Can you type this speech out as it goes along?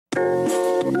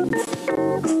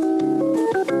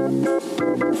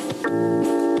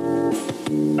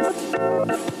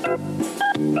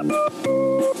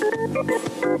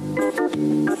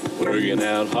Working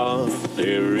out hard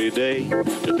every day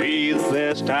to be the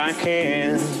best I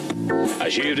can. I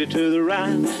shoot it to the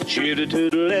right, shoot it to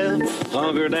the left,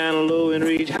 hunker down low and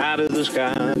reach high to the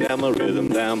sky. Got my rhythm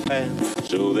down pat,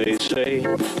 so they say.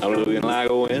 I'm looking like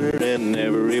a winner in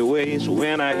every way. So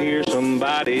when I hear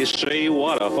somebody say,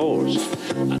 what a horse,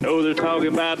 I know they're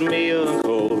talking about me, of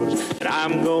course. And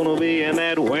I'm gonna be in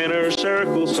that winner's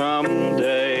circle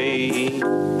someday.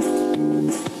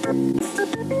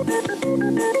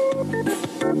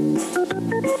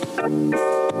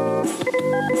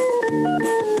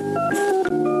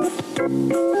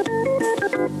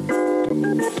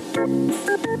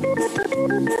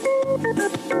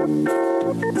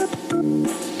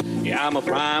 Yeah, I'm a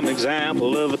prime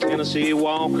example of a Tennessee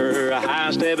walker, a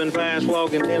high-stepping,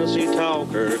 fast-walking Tennessee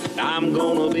talker. I'm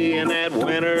gonna be in that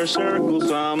winner's circle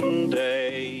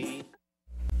someday.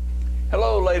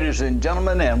 Hello, ladies and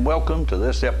gentlemen, and welcome to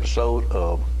this episode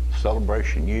of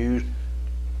Celebration News.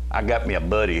 I got me a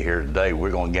buddy here today.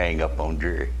 We're going to gang up on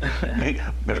Jerry.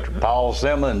 Mr. Paul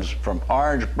Simmons from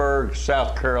Orangeburg,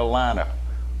 South Carolina.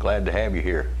 Glad to have you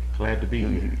here. Glad to be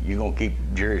here. You going to keep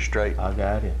Jerry straight? I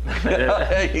got it.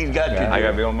 He's got you. I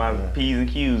got to be on my P's and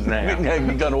Q's now.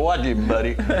 You're going to watch him,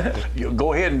 buddy.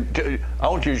 Go ahead and I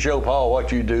want you to show Paul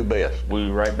what you do best. We'll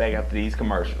be right back after these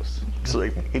commercials. See,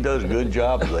 he does a good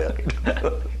job of that.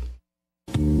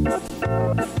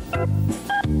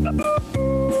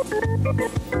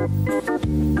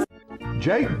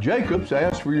 Jake Jacobs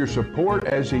asks for your support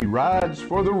as he rides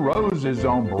for the Roses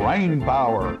on Brain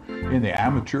Power in the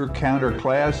amateur counter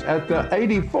class at the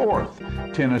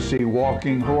 84th Tennessee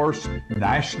Walking Horse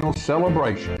National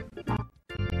Celebration.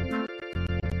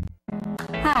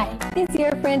 Hi, it's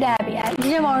your friend Abby at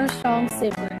Jim Armstrong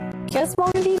Super. Just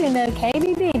wanted you to know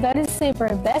KBB voted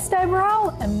Super Best Overall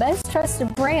and Most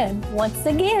Trusted Brand. Once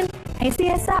again,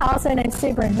 ACSI also named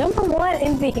Super #1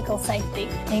 in vehicle safety,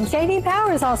 and JD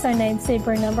Power is also named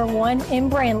Super #1 in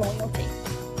brand loyalty.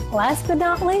 Last but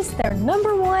not least, they're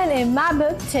 #1 in my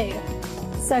book too.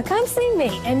 So come see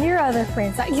me and your other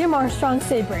friends at Jim Armstrong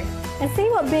Super and see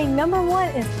what being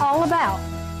 #1 is all about.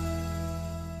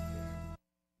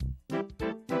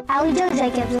 Allie Jo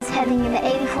Jacobs is heading in the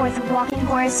 84th Walking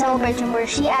Horse Celebration, where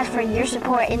she asked for your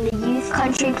support in the Youth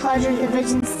Country Pleasure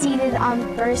Division seated on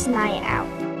first night out.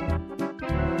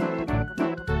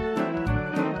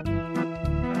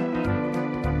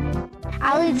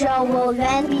 Allie Jo will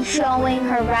then be showing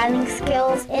her riding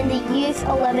skills in the Youth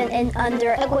 11 and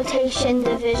Under Equitation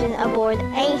Division aboard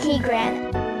A.T.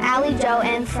 Grant. Allie Jo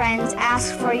and friends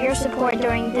ask for your support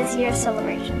during this year's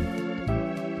celebration.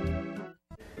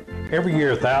 Every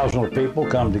year, thousands of people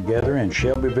come together in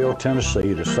Shelbyville,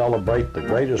 Tennessee to celebrate the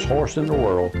greatest horse in the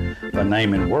world by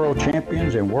naming world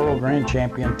champions and world grand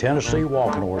champion Tennessee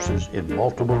walking horses in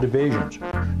multiple divisions.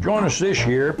 Join us this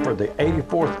year for the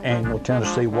 84th Annual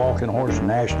Tennessee Walking Horse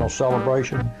National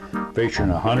Celebration, featuring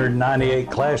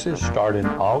 198 classes starting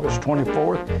August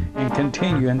 24th and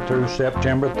continuing through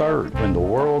September 3rd, when the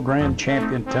world grand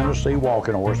champion Tennessee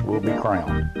walking horse will be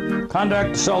crowned.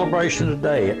 Contact the celebration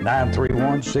today at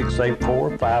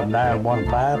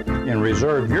 931-684-5915 and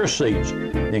reserve your seats.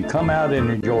 Then come out and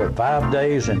enjoy 5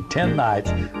 days and 10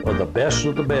 nights of the best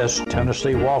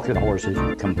Tennessee walking horses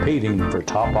competing for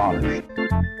top honors.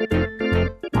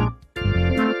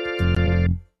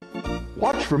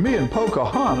 Watch for me and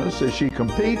Pocahontas as she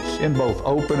competes in both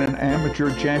open and amateur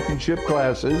championship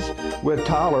classes with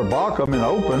Tyler Bockham in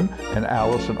open and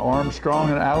Allison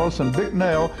Armstrong and Allison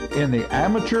Bicknell in the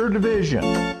amateur division.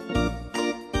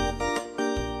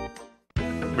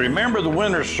 Remember the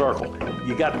winner's circle.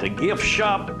 You got the gift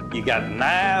shop, you got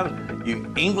knives,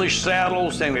 English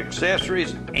saddles and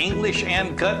accessories, English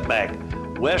and cutback,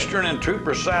 Western and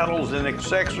Trooper saddles and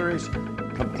accessories,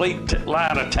 complete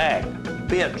line attack,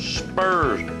 bits,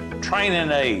 spurs,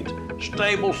 training aids,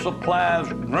 stable supplies,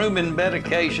 grooming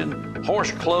medication,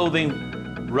 horse clothing,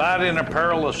 riding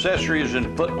apparel, accessories,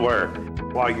 and footwear.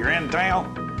 While you're in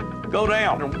town, go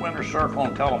down to Winter Circle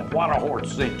and tell them what a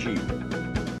horse sent you.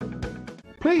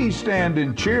 Please stand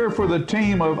and cheer for the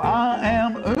team of I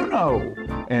Am Uno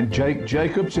and Jake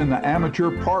Jacobs in the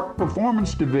Amateur Park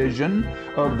Performance Division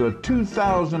of the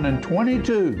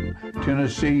 2022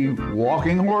 Tennessee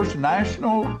Walking Horse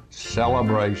National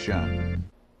Celebration.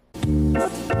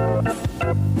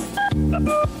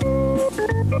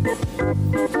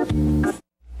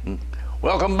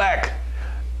 Welcome back.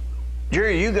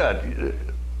 Jerry, you got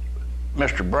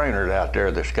Mr. Brainerd out there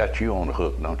that's got you on the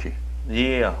hook, don't you?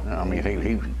 Yeah. I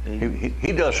mean,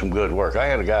 he does some good work. I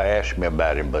had a guy ask me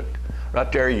about him, but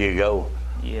right there you go.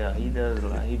 Yeah, he does a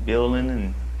lot. He building,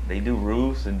 and they do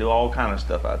roofs and do all kind of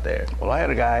stuff out there. Well, I had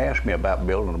a guy ask me about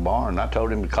building a barn, and I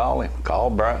told him to call him.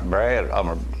 Call Brandon.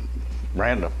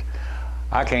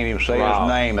 I can't even say his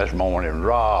name this morning.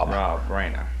 Rob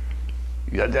Rayner.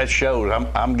 Yeah, that shows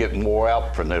I'm getting wore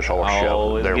out from this horse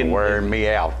show. They're wearing me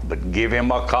out, but give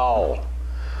him a call.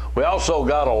 We also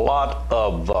got a lot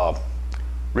of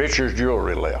Richard's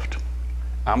jewelry left.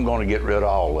 I'm going to get rid of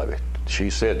all of it. She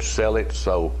said sell it,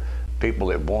 so people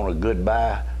that want a good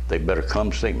buy, they better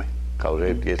come see me, because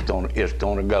it's going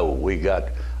to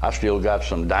go. I still got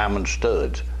some diamond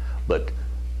studs, but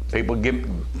people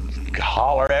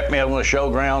holler at me on the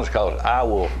showgrounds, because I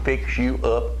will fix you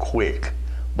up quick.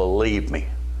 Believe me.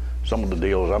 Some of the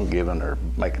deals I'm giving are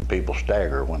making people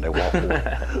stagger when they walk away.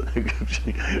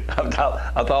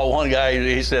 I thought one guy,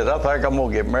 he said, I think I'm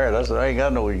going to get married. I said, I ain't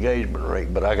got no engagement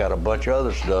ring, but I got a bunch of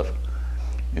other stuff.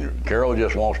 Carol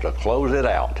just wants to close it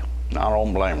out. I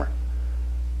don't blame her.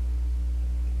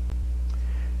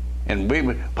 And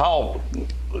Paul,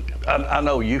 I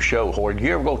know you show horse. Do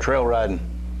you ever go trail riding?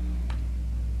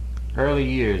 Early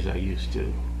years I used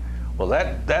to. Well,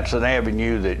 that's an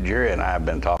avenue that Jerry and I have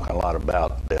been talking a lot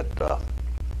about, that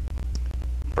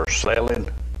for selling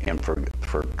and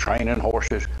for training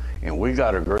horses. And we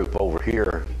got a group over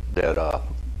here that I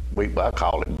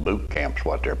call it boot camps,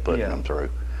 what they're putting them through.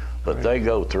 But they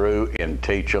go through and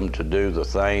teach them to do the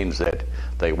things that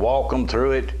they walk them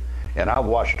through it. And I've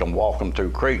watched them walk them through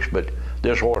creeks, but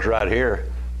this horse right here,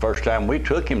 first time we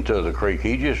took him to the creek,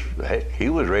 he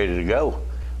was ready to go,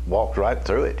 walked right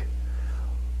through it.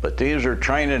 But these are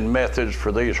training methods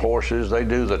for these horses. They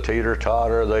do the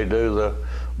teeter-totter, they do the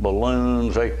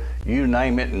balloons, you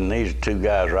name it, and these two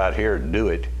guys right here do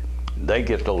it. They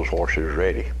get those horses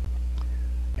ready.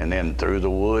 And then through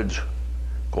the woods,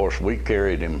 of course, we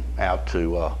carried him out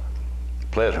to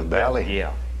Pleasant Valley.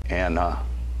 Yeah. And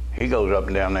he goes up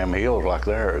and down them hills like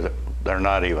they're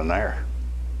not even there.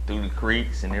 Through the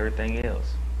creeks and everything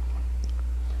else.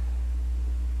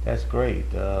 That's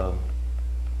great. A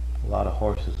lot of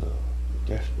horses are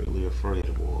desperately afraid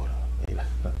of water.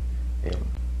 They'll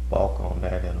balk on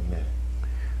that in a minute.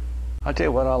 I tell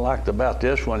you what I liked about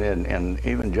this one, and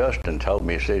even Justin told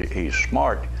me, he said he's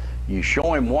smart. You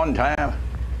show him one time,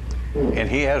 and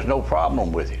he has no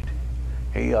problem with it.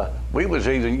 We was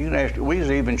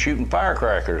even shooting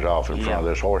firecrackers off in front of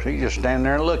this horse. He just standing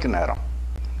there and looking at them.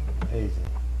 Amazing.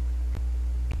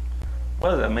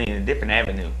 Well, I mean, a different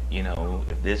avenue. You know,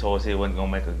 if this horse here wasn't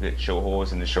gonna make a good show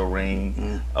horse in the show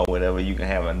ring or whatever, you can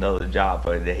have another job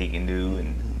for it that he can do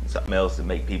and something else to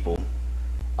make people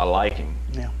like him.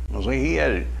 Yeah. Well, see,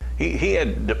 he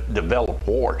had developed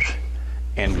warts,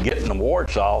 and getting the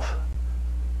warts off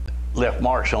left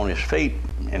marks on his feet.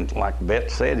 And like the vet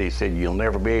said, he said you'll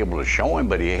never be able to show him,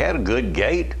 but he had a good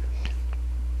gait,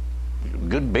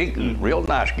 good big, real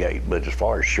nice gait. But as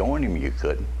far as showing him, you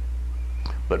couldn't.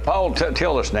 But Paul,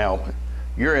 tell us now,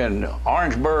 you're in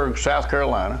Orangeburg, South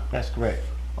Carolina. That's correct.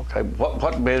 Okay,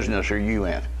 what business are you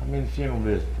in? I'm in the funeral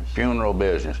business. Funeral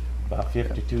business. About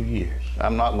 52 years.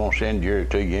 I'm not going to send Jerry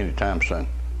to you anytime soon.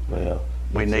 Well,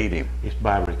 we need him. It's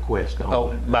by request only.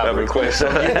 Oh, by request. So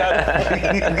you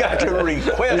got to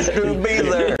request to be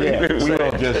there. Yeah, we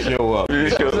don't just show up.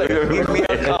 Give me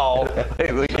a call,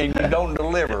 and you don't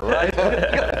deliver, right?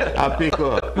 I pick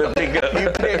up. You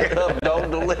pick up,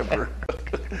 don't deliver.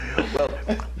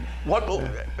 Well,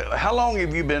 how long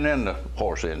have you been in the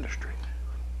horse industry?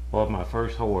 Well, my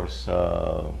first horse,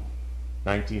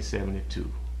 1972,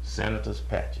 Senator's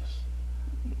Patches.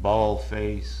 Bald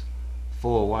face,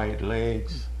 4 white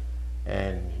legs,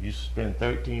 and you spend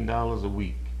 $13 a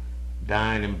week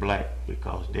dying in black,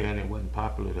 because then it wasn't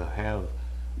popular to have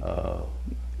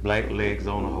black legs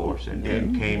on a horse. And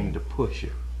then came the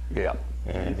pusher. Yeah.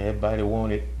 And everybody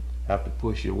wanted, after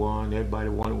pusher won, everybody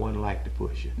wanted one like the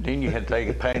pusher. Then you had to take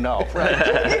the paint off, right?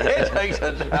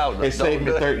 It saved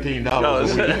me $13 a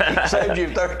week. Saved you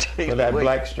 $13 for that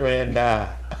black strand dye.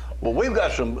 Well,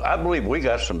 I believe we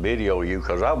got some video of you,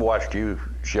 because I've watched you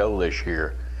show this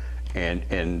year, and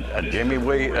Jimmy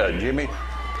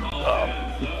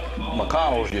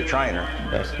McConnell's your trainer.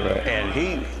 That's correct. And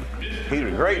he's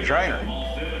a great trainer.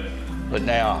 But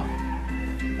now,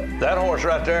 that horse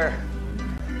right there,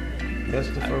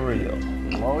 Mr. For real.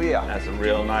 Oh yeah. That's a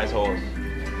real nice horse.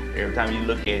 Every time you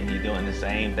look at him, he's doing the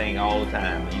same thing all the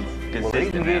time. He's consistent. Well,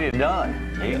 he can get it done.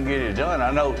 He can get it done.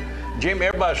 I know, Jimmy,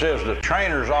 everybody says the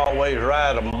trainers always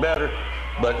ride them better,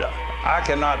 but I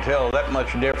cannot tell that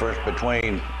much difference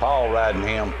between Paul riding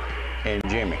him and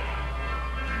Jimmy.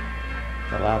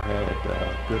 Well, I've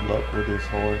had good luck with this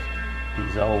horse.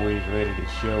 He's always ready to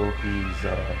show. He's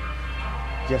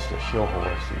just a show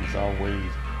horse. He's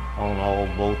always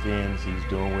on both ends. He's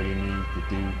doing what he needs to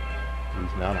do.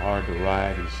 He's not hard to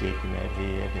ride. He's shaking that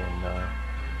head, and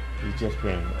he's just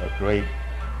been a great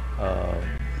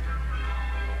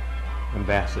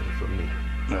ambassador for me.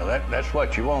 Well, that's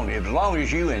what you want. As long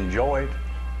as you enjoy it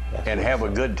and have a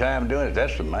good time doing it,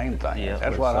 that's the main thing. Yeah,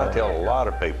 that's what I tell a lot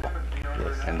of people.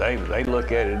 Yes. And they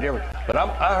look at it different. But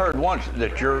I heard once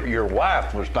that your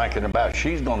wife was thinking about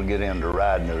she's going to get into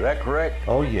riding. Is that correct?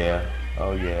 Oh yeah.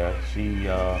 She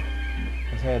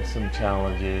has had some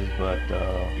challenges, but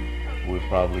we'll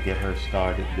probably get her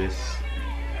started this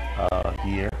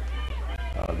year,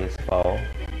 this fall.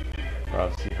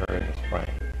 Probably see her in the spring.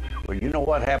 Well, you know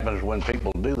what happens when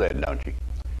people do that, don't you?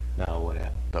 Now what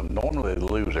happened? Normally they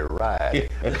lose their ride.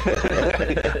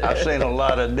 I've seen a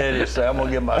lot of daddies say, I'm going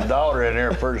to get my daughter in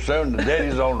there pretty soon. The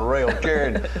daddy's on the rail chair,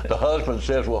 and the husband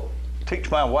says, well, teach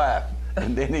my wife.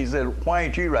 And then he said, why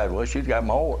ain't you riding? Well, she's got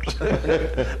my horse.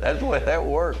 That's the way that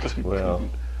works. Well,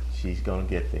 she's going to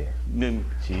get there.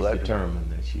 She's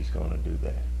determined that she's going to do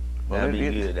that. Well, That'd be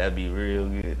good. That'd be real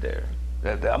good there.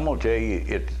 I'm going to tell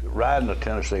you, riding a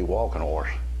Tennessee walking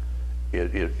horse,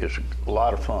 it's a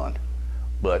lot of fun,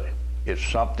 but it's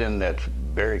something that's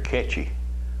very catchy.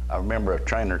 I remember a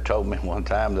trainer told me one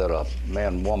time that a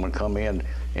man and woman come in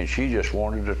and she just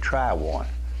wanted to try one.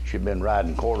 She'd been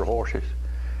riding quarter horses,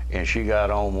 and she got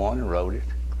on one and rode it,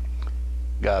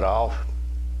 got off,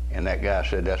 and that guy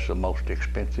said, that's the most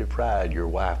expensive ride your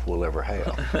wife will ever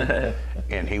have.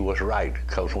 And he was right,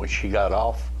 because when she got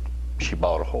off, she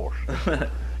bought a horse.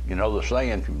 You know the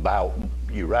saying,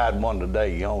 you ride one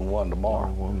today, you own one tomorrow.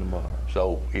 One tomorrow.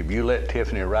 So if you let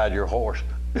Tiffany ride your horse,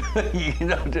 you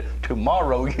know,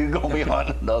 tomorrow you're going to be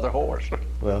on another horse.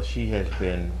 Well, she has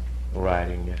been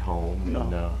riding at home,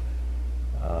 and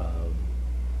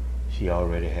she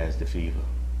already has the fever.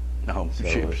 No, So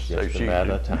it's just a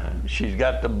matter of time. She's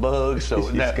got the bug, so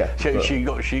she's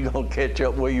going to catch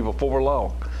up with you before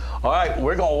long. All right,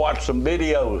 we're going to watch some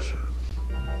videos.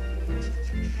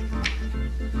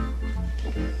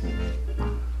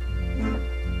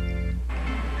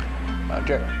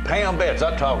 Pam Betts,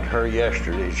 I talked to her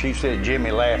yesterday. She said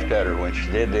Jimmy laughed at her when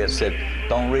she did this. Said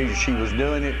the only reason she was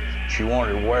doing it, she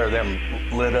wanted to wear them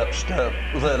lit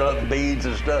up beads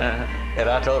and stuff. And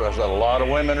I told her, I said, a lot of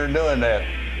women are doing that.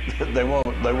 They want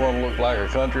to look like a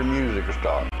country music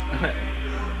star.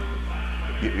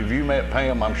 If you met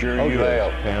Pam, I'm sure you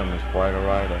have. Pam is quite a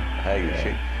rider.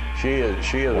 Hey, she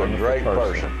is a great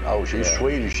person. Oh, she's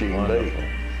sweet as she can be.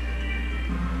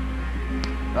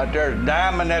 Right there's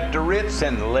Diamond at the Ritz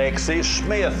and Lexi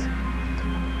Smith.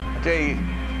 I tell you,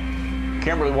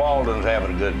 Kimberly Walden's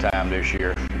having a good time this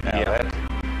year. Now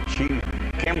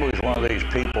Kimberly's one of these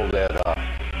people that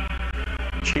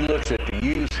she looks at the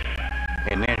youth,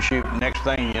 and then next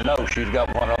thing you know, she's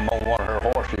got one of them on one of her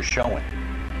horses showing.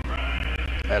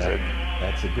 That's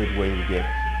a good way to get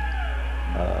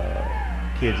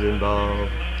kids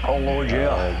involved. Oh Lord,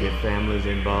 yeah. Get families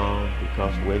involved,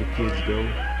 because where the kids go,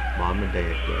 mom and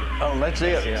dad go. Oh, that's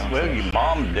it. Well, your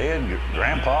mom, dad, your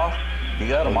grandpa, you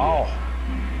got them all.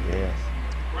 Yes.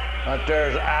 Right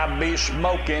there's I Be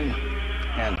Smoking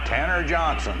and Tanner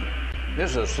Johnson.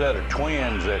 This is a set of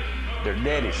twins that their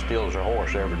daddy steals their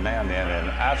horse every now and then, and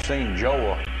I seen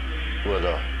Joel with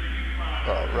a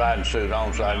riding suit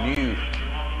on, so I knew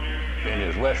in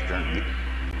his Western,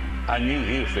 I knew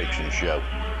he was fixing the show.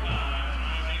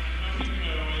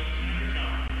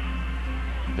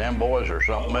 Them boys are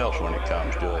something else when it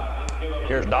comes to it.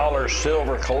 Here's Dollar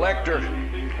Silver Collector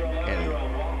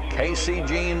and Casey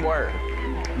Jean Ware.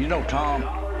 You know Tom?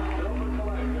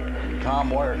 Tom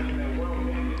Ware?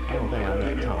 I don't think I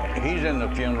met Tom. He's in the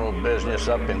funeral business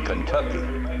up in Kentucky.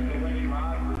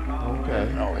 Okay.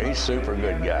 Oh, he's a super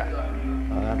good guy.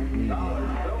 I'll have to meet him.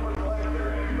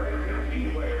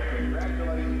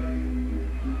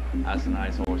 That's a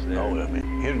nice horse there. Oh, I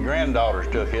mean, his granddaughters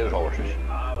took his horses.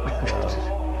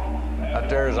 Out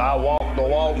there's I Walk the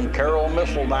Walk and Carol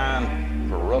Misseldine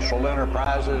for Russell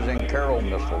Enterprises and Carol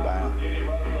Misseldine.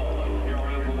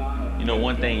 You know,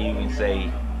 one thing you can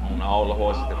say on all the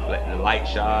horses, the light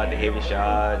shod, the heavy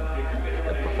shod,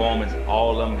 the performance,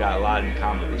 all of them got a lot in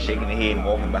common. They're shaking their head and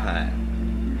walking behind.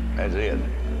 That's it.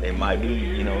 They might be,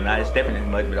 you know, not stepping as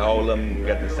much, but all of them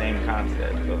got the same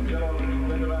concept. So.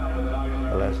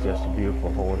 Well, that's just a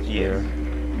beautiful horse there.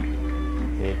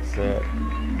 It's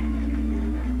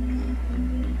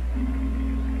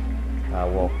I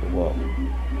Walk the Walk.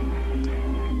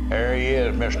 There he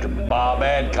is, Mr. Bob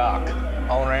Adcock,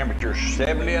 owner amateur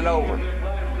 70 and over.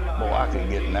 Boy, I could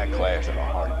get in that class in a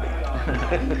heartbeat.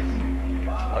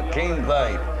 A king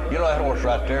thing. You know that horse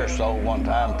right there sold one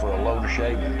time for a load of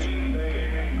shavings.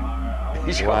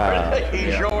 He sure, Wow.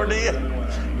 he sure did.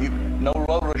 No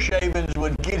load of shavings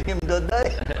would get him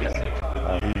today.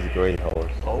 He's a great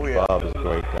horse. Oh, yeah. Bob is a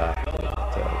great guy.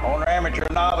 On Amateur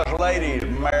Novice Ladies,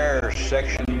 Mares,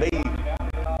 Section B,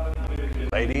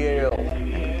 Lady L,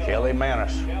 and Kelly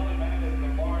Manis.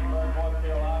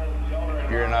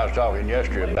 Gary and I was talking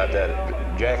yesterday about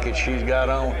that jacket she's got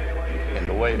on and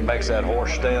the way it makes that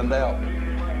horse stand out.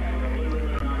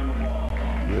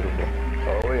 Beautiful.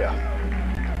 Oh, yeah.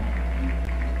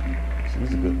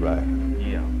 She's a good rider.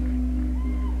 Yeah.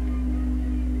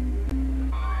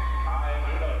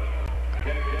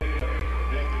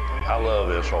 I love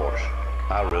this horse.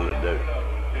 I really do.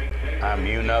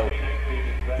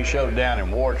 He showed down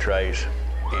in War Trace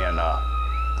in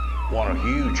won a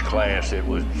huge class. It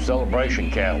was Celebration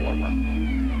Caliber.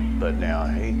 But now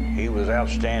he was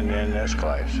outstanding in this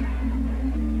class.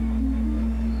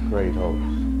 Great horse.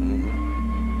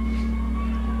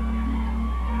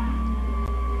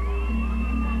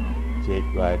 Jake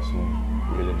rides some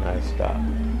really nice stop.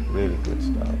 Really good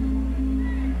stop.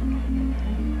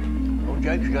 Oh,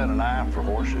 Jake's got an eye for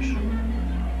horses.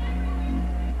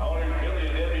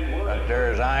 Right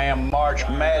there is I Am March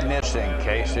Madness and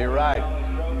Casey Wright.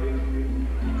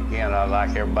 Again, I'd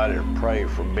like everybody to pray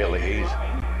for Billy. He's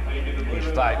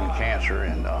fighting cancer,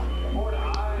 and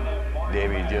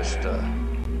Debbie just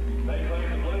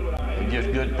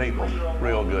good people,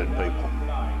 real good people.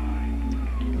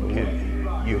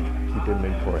 You keep him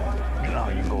in prayer. No,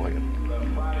 you go ahead.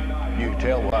 You can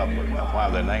tell why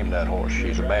they named that horse.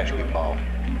 She's a basketball.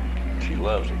 She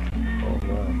loves it. Oh,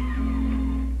 wow.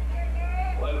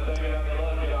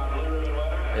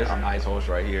 It's a nice horse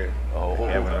right here. Oh,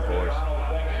 Kevin, of course.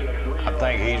 I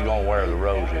think he's gonna wear the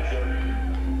roses.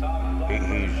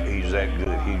 He's that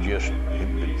good. He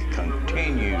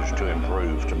continues to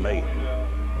improve to me.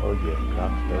 Oh yeah,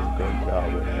 Knox does a great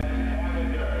job with him.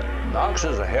 Knox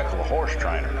is a heck of a horse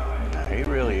trainer. He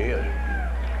really is.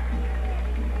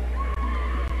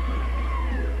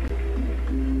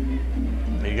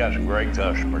 He got some great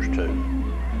customers too.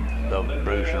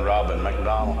 Bruce and Robin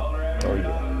McDonald. Oh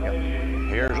yeah. Yep.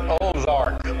 Here's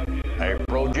Ozark.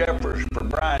 April Jeffers for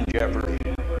Brian Jeffers.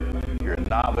 Your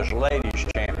novice ladies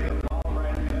champion.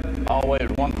 Always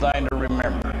one thing to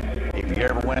remember. If you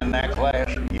ever win that class,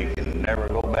 you can never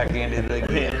go back into it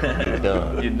again. You're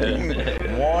done. You're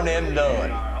done. One and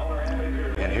done.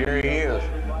 And here he is,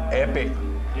 Epic.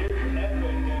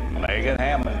 Megan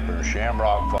Hammond for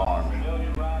Shamrock Farms.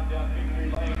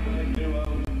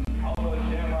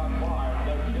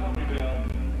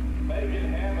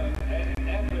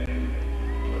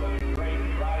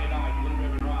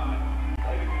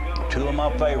 Two of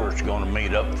my favorites are going to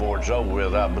meet up before it's over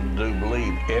with, I do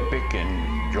believe, Epic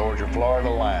and Georgia, Florida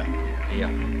line. Yeah.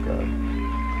 Okay.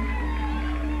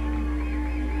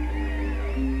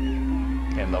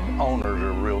 And the owners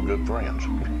are real good friends.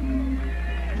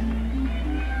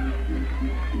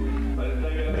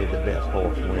 May the best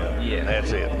horse win. Yeah.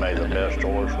 That's it. May the best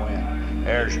horse win.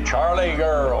 There's Charlie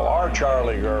Girl, our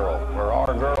Charlie Girl, or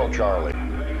our girl Charlie.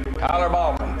 Tyler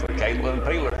Balkan for Caitlin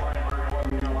Peeler.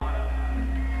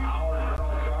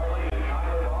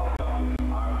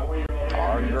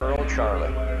 Our girl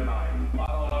Charlie.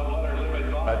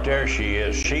 Right there she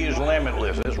is. She's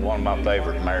Limitless. This is one of my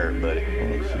favorite mares, buddy.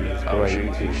 Oh, she's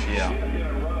great. Yeah.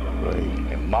 Great.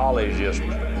 And Molly's just,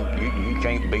 you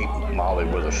can't beat Molly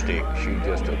with a stick. She's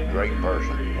just a great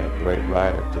person. A great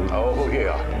rider too. Oh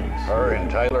yeah, her and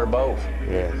Taylor both.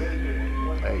 Yes.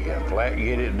 They can flat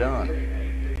get it done.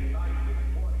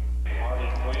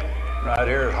 Right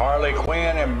here is Harley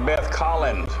Quinn and Beth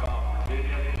Collins.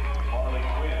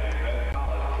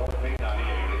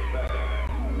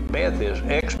 Beth is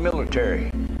ex-military.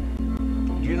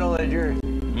 Did you know that, Jerry?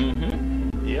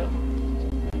 Mm-hmm. Yeah.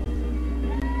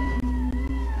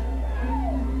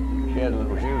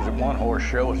 She was at one horse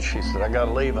show and she said, I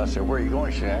gotta leave. I said, where are you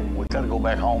going? She said, we gotta go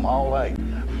back home all day.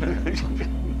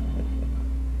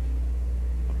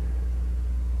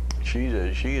 She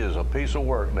is a piece of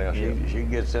work now. She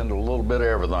gets into a little bit of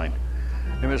everything.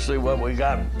 Let me see what we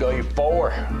got day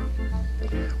 4.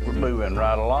 We're moving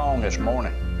right along this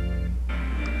morning.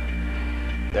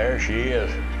 There she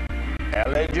is,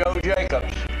 L.A. Joe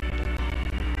Jacobs.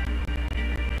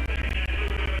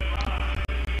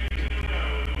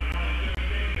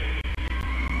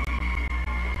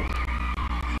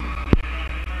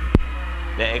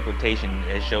 That equitation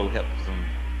that show helps them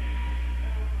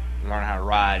learn how to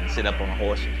ride and sit up on a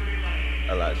horse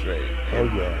a lot straighter. Oh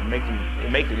yeah. It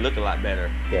make it look a lot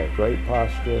better. Yeah, great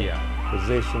posture. Yeah.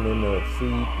 Positioning of feet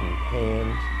and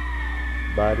hands.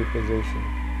 body position.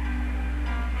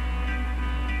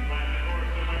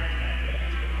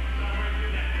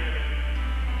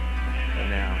 And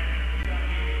now,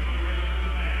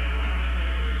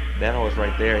 that horse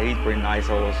right there, he's a pretty nice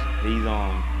horse. He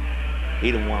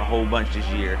done won a whole bunch this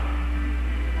year.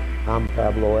 I'm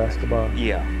Pablo Escobar.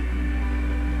 Yeah.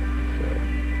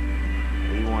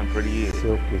 He won pretty good.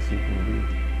 Silk as you can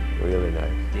be. Really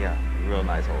nice. Yeah, real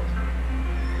nice horse.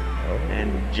 Oh.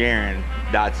 And Jaron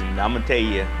Dotson, I'm gonna tell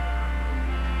you,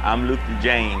 I'm Luther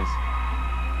James.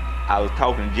 I was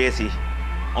talking to Jesse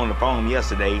on the phone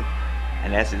yesterday,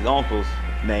 and that's his uncle's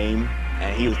name.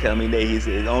 And he was telling me that he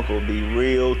said his uncle would be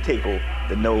real tickled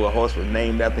to know a horse was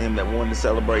named after him that won the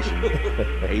celebration.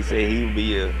 He said he'd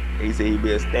be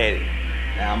ecstatic.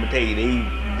 Now I'm gonna tell you, he's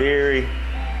very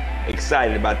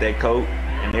excited about that coat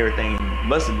and everything.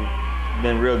 Must have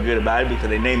been real good about it because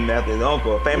they named him after his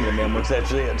uncle, a family member.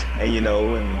 That's it. And you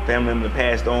know, and family member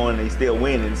passed on, and he's still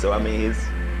winning. So I mean,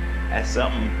 that's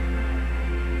something.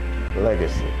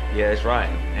 Legacy. Yeah, that's right.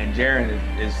 And Jaron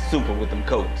is super with them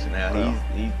coats. Now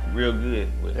he's real good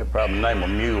with They'll it. probably name a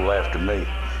mule after me.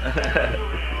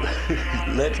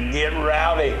 Let's get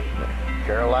rowdy.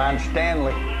 Caroline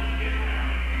Stanley.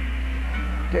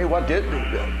 Tell you what,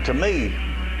 to me,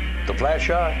 the flat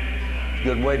shot is a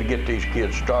good way to get these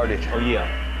kids started. Oh yeah.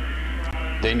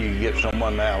 Then you get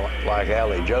someone now like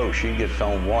Allie Joe. She gets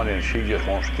on one and she just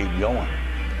wants to keep going.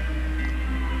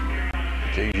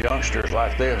 These youngsters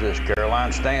like this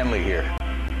Caroline Stanley here.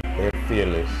 They're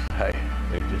fearless. Hey.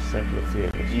 They're just simply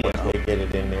fearless. Yeah. Once they get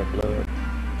it in their blood.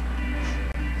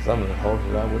 Some of the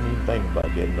horses I wouldn't even think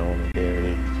about getting on at their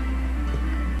age.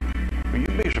 Well,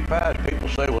 you'd be surprised. People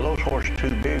say, well, those horses are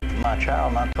too big for my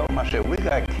child. And I told them, I said, we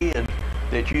got kids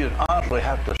that you honestly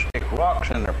have to stick rocks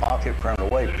in their pocket for them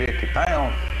to weigh 50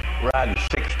 pounds, riding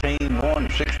 16-1,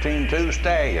 16-2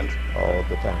 stallions. All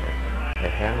the time. They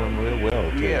handle them real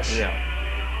well, too. Yes. Yeah.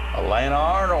 Elena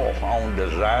Arnold on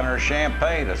Designer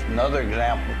Champagne. That's another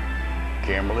example.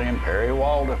 Kimberly and Perry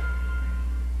Walden.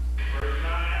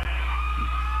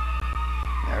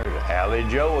 There's Allie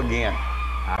Joe again.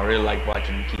 I really like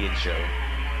watching the kids show.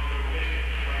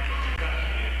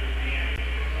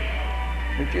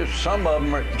 It's just some of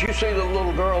them. Did you see the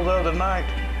little girl the other night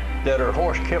that her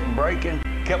horse kept breaking,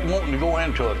 kept wanting to go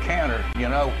into a canter, you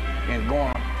know, and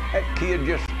going? That kid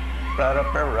just right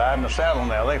up there riding the saddle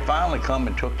now. They finally come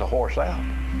and took the horse out,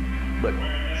 but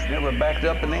she never backed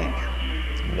up an inch.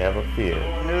 Never feared.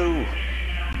 No.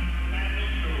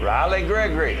 Riley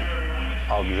Gregory,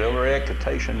 auxiliary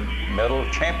equitation medal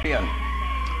champion.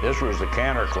 This was the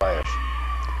canter class.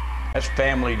 That's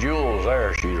Family Jewels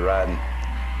there she's riding.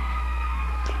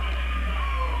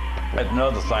 That's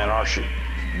another thing,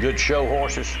 good show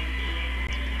horses.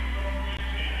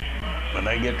 When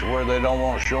they get to where they don't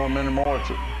want to show them anymore,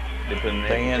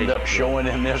 they end up showing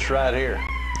in this right here.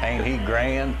 Ain't he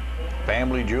grand?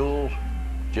 Family Jewels,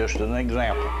 just an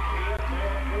example.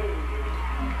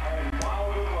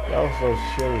 It also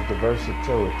shows the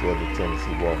versatility of the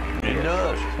Tennessee Walker. It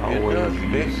does. Always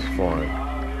It used for him.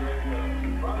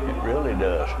 really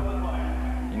does.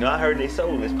 You know, I heard they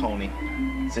sold this pony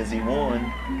since he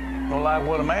won. Well, I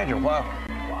would imagine why.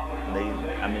 They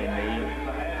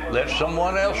Let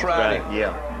someone else ride it.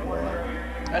 Yeah.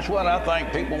 That's what I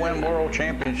think. People win world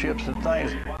championships and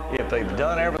things if they've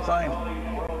done everything.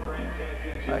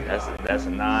 Hey, That's a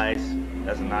nice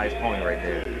pony right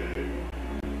there.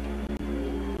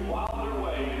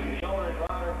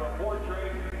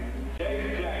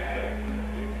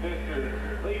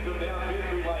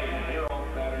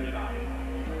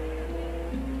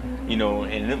 You know,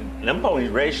 and them ponies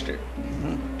registered,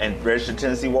 and registered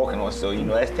Tennessee walking horse. So you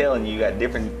know that's telling you got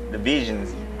different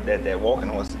divisions that walking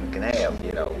horse can have.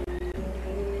 You know.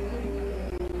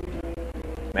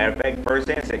 Matter of fact, first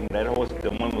and second, that horse,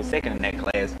 the one was second in that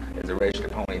class, is a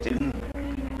registered pony too.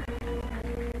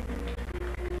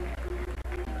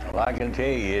 Well, I can tell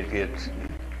you, it's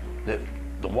that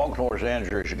the walking horse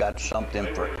industry's got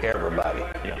something for everybody.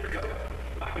 Yeah.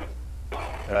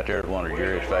 Right there's one of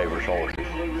Jerry's favorite horses.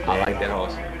 I like that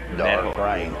horse. Dark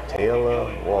Rain.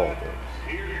 Taylor Walters.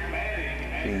 He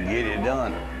can get it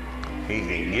done. He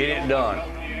can get it done.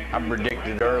 I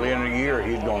predicted early in the year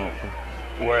he's going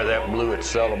to wear that blue at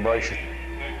Celebration.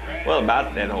 Well,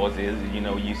 about that horse is, you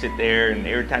know, you sit there and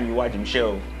every time you watch him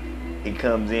show, he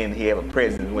comes in, he have a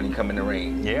presence when he come in the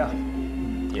ring. Yeah.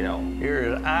 You know.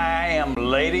 Here's I Am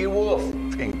Lady Wolf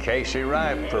in Casey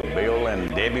Wright for Bill and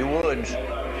Debbie Woods.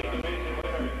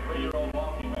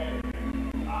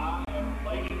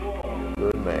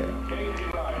 Good man.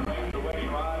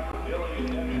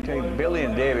 I tell you, Billy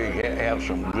and Debbie have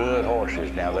some good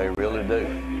horses now. They really do.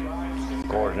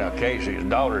 course, now Casey's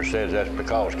daughter says that's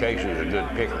because Casey's a good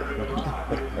picker.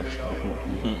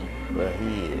 But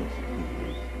he is.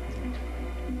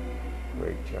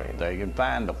 Great trainer. They can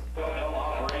find them.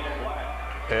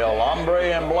 El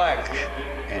Hombre in Black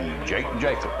and Jake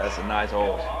Jacob. That's a nice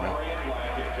horse.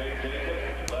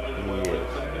 He is.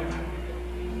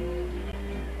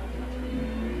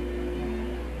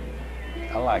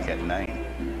 I like that name.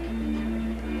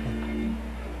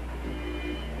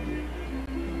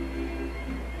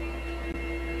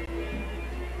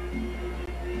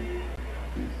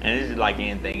 And this is like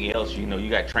anything else, you know, you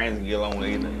got trainers that get along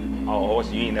with a horse.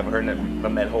 You ain't never heard nothing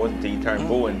from that horse until you turn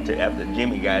 4 until after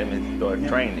Jimmy got him and started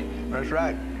training. That's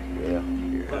right. Yeah.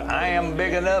 I am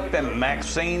big enough and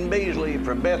Maxine Beasley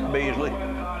for Beth Beasley.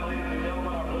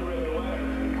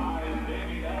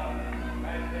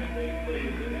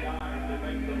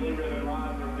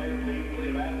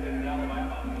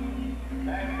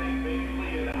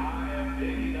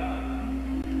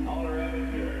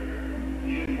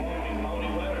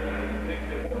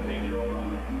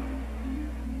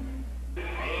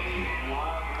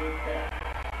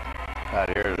 Right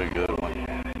here's a good one.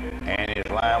 Annie's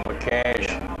Line with Cash,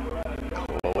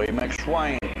 Chloe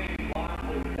McSwain.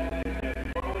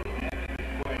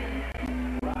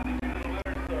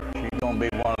 She's gonna be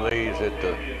one of these that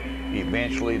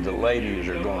eventually the ladies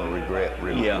are gonna regret.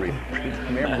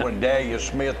 Remember when Dahlia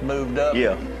Smith moved up?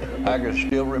 Yeah. I can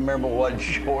still remember what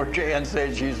George Ann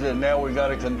said. She said, now we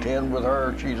gotta contend with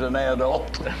her. She's an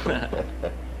adult.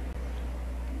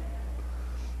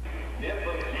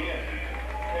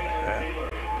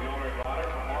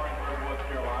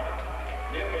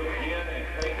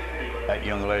 That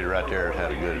young lady right there has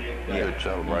had a good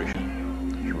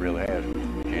celebration. She really has.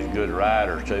 She's a good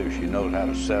rider too. She knows how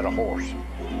to set a horse.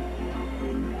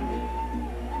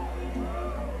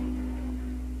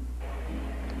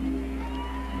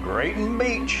 Grayton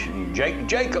Beach and Jake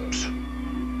Jacobs.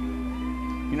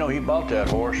 You know, he bought that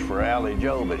horse for Allie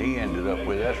Joe, but he ended up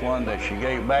with, that's one that she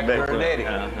gave back to her daddy.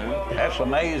 That's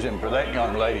amazing for that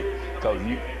young lady, because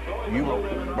you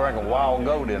bring a wild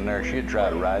goat in there, she'd try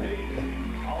to ride it.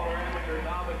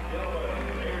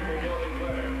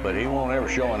 But he won't ever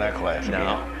show in that class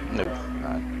again. No.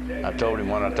 I told him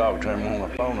when I talked to him on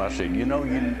the phone, I said, you know,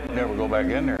 you never go back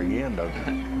in there again, don't you?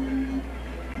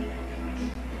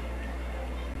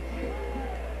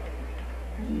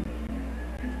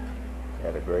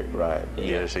 Had a great ride.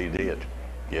 Yes, he did.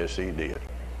 Yes, he did.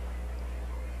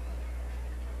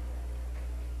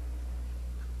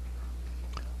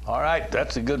 All right,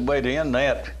 that's a good way to end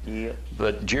that. Yeah.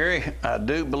 But Jerry, I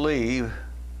do believe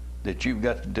that you've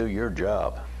got to do your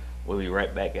job. We'll be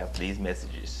right back after these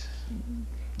messages.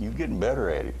 You're getting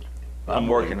better at it. I'm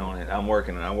working on it. I'm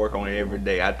working on it. I work on it every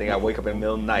day. I think I wake up in the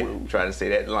middle of the night trying to say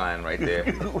that line right there.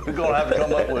 We're going to have to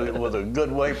come up with a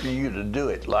good way for you to do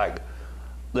it. Like,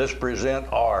 let's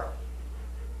present our,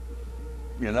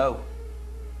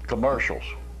 commercials.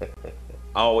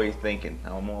 Always thinking.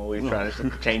 I'm always trying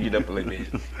to change it up a little bit.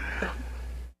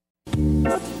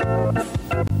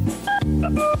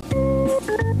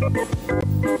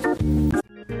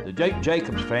 The Jake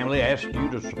Jacobs family asks you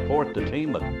to support the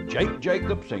team of Jake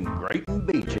Jacobs and Grayton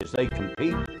Beach as they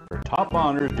compete for top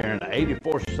honors during the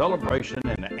 84th celebration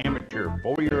in the amateur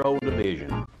 4-year-old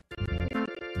division.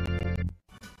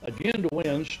 Agenda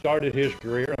Win started his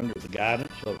career under the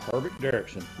guidance of Herbert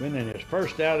Derrickson, winning his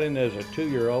first outing as a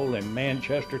 2-year-old in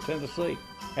Manchester, Tennessee.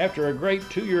 After a great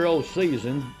 2-year-old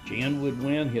season, Jen would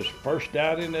win his first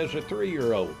outing as a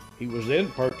 3-year-old. He was then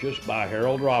purchased by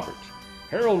Harold Roberts.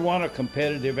 Harold won a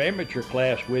competitive amateur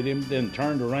class with him, then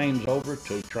turned the reins over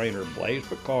to trainer Blaise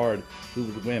Picard, who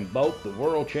would win both the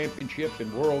World Championship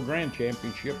and World Grand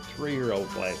Championship 3-year-old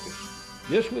classes.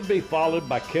 This would be followed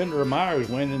by Kendra Myers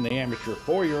winning the amateur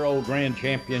 4-year-old Grand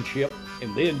Championship,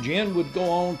 and then Jen would go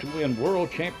on to win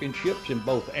World Championships in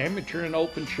both amateur and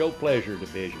open show pleasure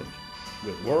divisions.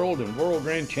 With World and World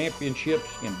Grand Championships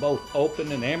in both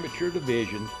open and amateur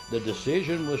divisions, the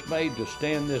decision was made to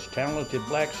stand this talented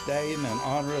black stallion in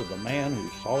honor of the man who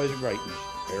saw his greatness,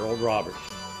 Harold Roberts.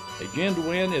 Agenda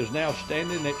Win is now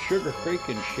standing at Sugar Creek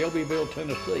in Shelbyville,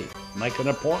 Tennessee. Make an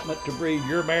appointment to breed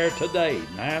your mare today,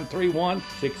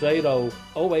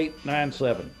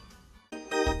 931-680-0897.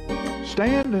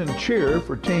 Stand and cheer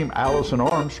for Team Allison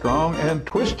Armstrong and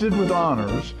Twisted with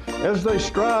Honors as they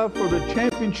strive for the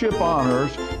championship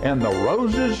honors and the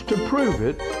roses to prove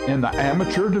it in the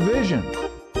amateur division.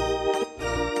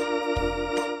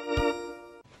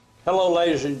 Hello,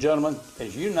 ladies and gentlemen.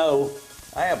 As you know,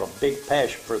 I have a big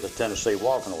passion for the Tennessee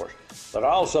walking horse, but I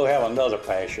also have another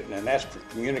passion, and that's for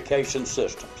communication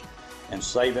systems and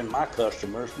saving my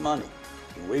customers money.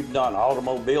 We've done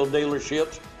automobile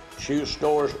dealerships, shoe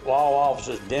stores, law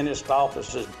offices, dentist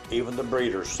offices, even the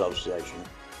Breeders Association.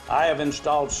 I have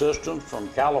installed systems from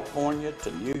California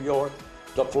to New York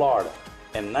to Florida.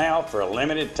 And now, for a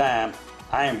limited time,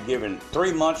 I am giving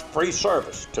 3 months free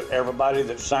service to everybody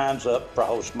that signs up for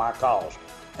Host My Calls.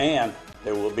 And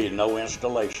there will be no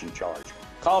installation charge.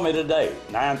 Call me today,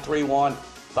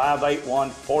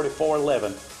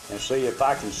 931-581-4411, and see if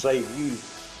I can save you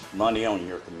money on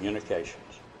your communications.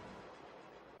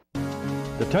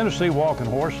 The Tennessee Walking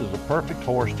Horse is the perfect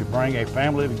horse to bring a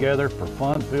family together for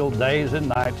fun-filled days and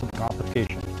nights of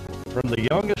competition. From the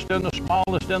youngest and the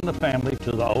smallest in the family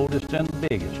to the oldest and the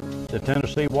biggest, the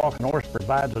Tennessee Walking Horse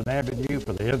provides an avenue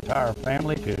for the entire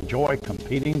family to enjoy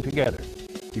competing together.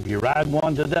 If you ride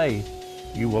one today,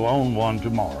 you will own one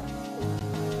tomorrow.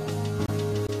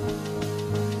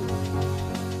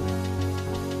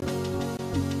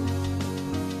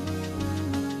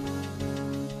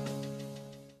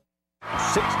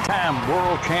 Six-time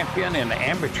world champion in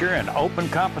amateur and open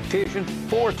competition,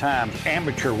 4 times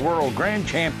amateur world grand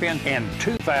champion, and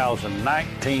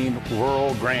 2019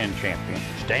 world grand champion.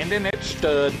 Standing at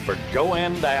stud for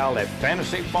Joanne Dowell at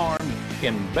Fantasy Farms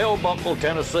in Bell Buckle,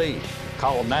 Tennessee.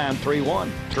 Call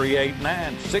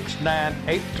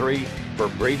 931-389-6983 for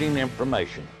breeding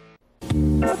information.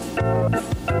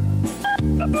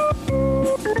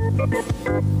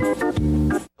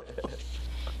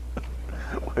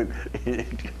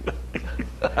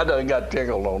 I done got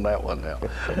tickled on that one now.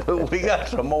 But we got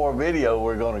some more video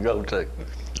we're going to go to.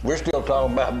 We're still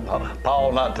talking about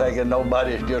Paul not taking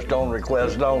nobody, it's just on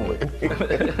request only.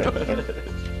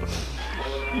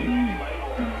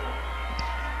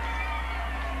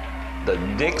 The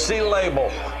Dixie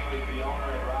label.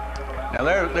 Now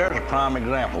there's a prime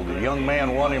example. The young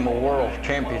man won him a world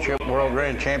championship, world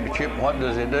grand championship. What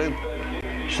does he do?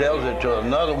 Sells it to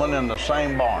another one in the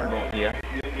same barn. Yeah.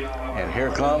 And here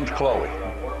comes Chloe.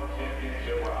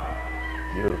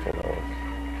 Beautiful horse.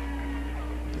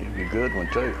 He'd be a good one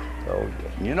too. Oh,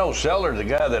 yeah. You know, Seller's the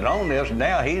guy that owned this.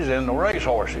 Now he's in the race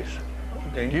horses.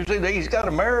 Okay. You see, he's got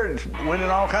a marriage, winning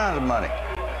all kinds of money.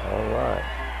 All right.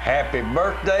 Happy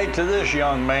birthday to this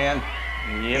young man.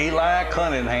 Yep. Eli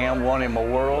Cunningham won him a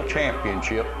world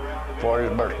championship for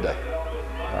his birthday.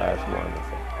 That's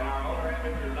wonderful.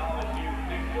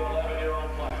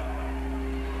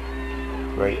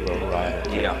 Great little rider.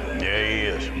 Yeah. Yeah, he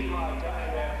is.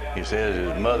 He says,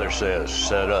 his mother says,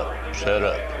 set up, set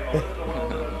up.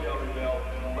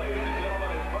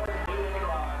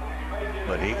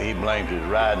 But he blames his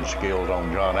riding skills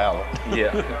on John Allen.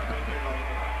 Yeah.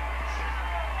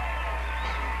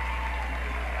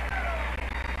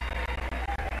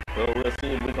 Well, we'll see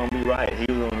if we're going to be right. He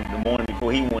was on the morning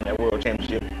before he won that world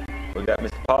championship. We got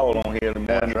Mr. Paul on here the morning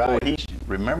That's before right. he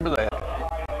Remember that.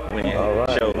 went All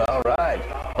right. showed. All right.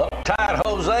 Uptight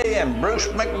Jose and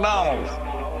Bruce McDonald.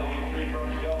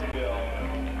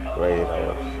 Great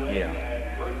horse. Yeah.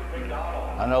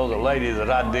 I know the lady that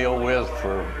I deal with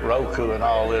for Roku and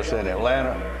all this in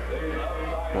Atlanta.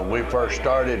 When we first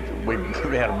started, we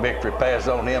had a victory pass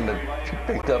on him, and she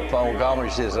picked up the phone, called me.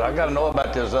 She says, I got to know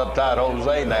about this Uptight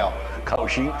Jose now, because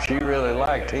she really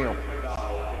liked him.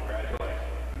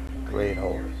 Great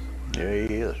horse. Yeah,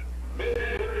 he is.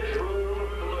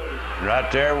 Right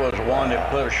there was one that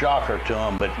put a shocker to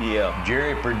him, but Yeah.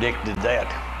 Jerry predicted that.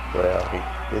 Well,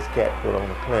 this cat put on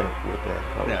a clinic with that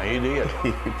horse. Yeah, he did.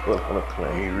 He put on a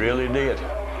clinic. He really did.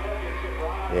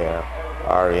 Yeah.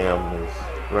 R.M., his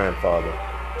grandfather,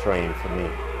 trained for me.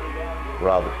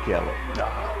 Robert Keller.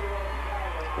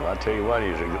 Well, I tell you what,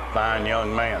 he's a fine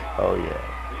young man. Oh, yeah.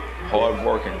 Hard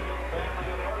working.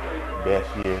 Best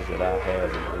years that I had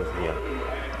was with him.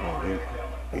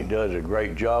 He does a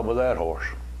great job with that horse.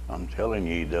 I'm telling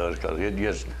you he does, because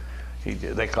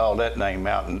they called that name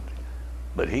out,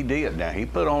 but he did. Now, he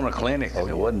put on a clinic. Oh,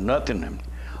 There yeah. wasn't nothing.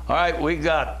 All right, we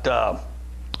got a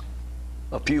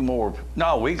few more.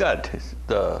 No, we got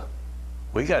a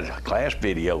class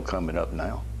video coming up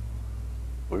now.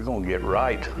 We're gonna get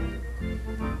right.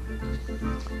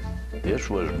 This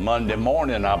was Monday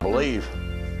morning, I believe.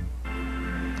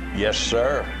 Yes,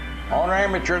 sir. Honor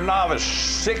Amateur Novice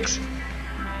 6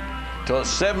 to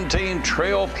 17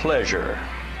 Trail Pleasure.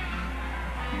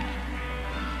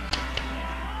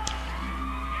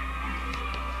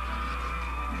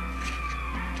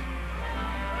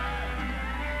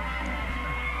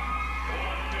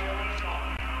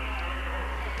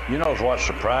 You know what's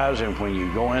surprising? When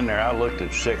you go in there, I looked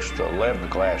at 6 to 11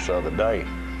 class the other day,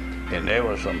 and there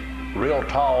was some real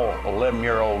tall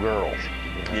 11-year-old girls.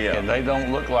 Yeah. And they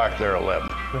don't look like they're 11.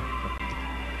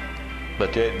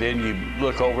 But then you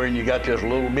look over and you got this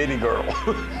little bitty girl.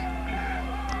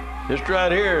 This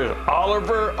right here is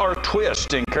Oliver or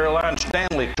Twist, and Caroline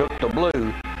Stanley took the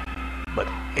blue. But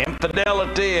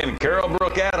Infidelity and Carol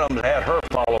Brooke Adams had her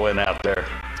following out there.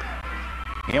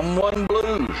 M1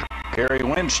 Blues, Carrie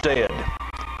Winstead.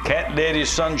 Cat Daddy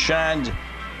Sunshine's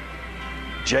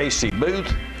J.C.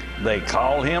 Booth. They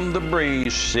call him the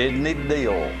Breeze, Sidney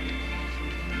Deal.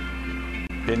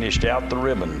 Finished out the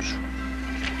ribbons.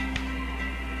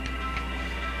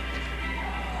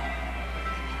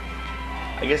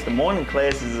 I guess the morning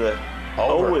classes are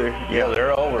Over. Yeah,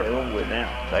 they're over. They're over with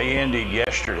now. They ended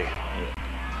yesterday. Yeah.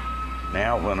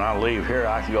 Now, when I leave here,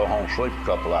 I can go home and sleep a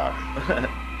couple hours.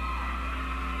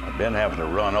 I've been having to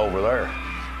run over there.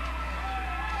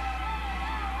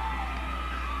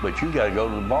 But you got to go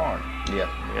to the barn. Yeah,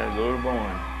 you gotta go to the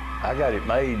barn. I got it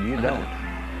made, you don't.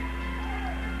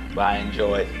 But I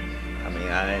enjoy it. I mean,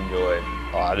 I enjoy it.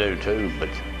 Oh, I do too, but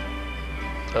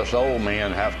us old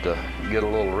men have to get a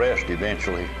little rest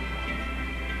eventually.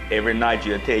 Every night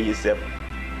you'll tell yourself,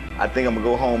 I think I'm gonna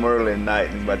go home early at night.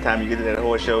 And by the time you get to that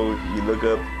horse show, you look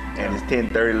up and it's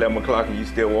 10:30, 11 o'clock, and you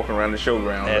still walking around the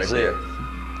showground. That's right it. there.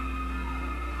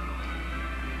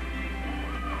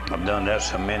 I've done that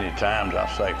so many times. I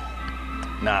say,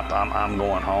 nah, I'm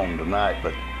going home tonight,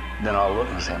 but then I'll look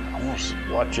and say, I want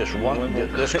to watch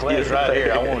this class right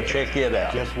here. I want to check it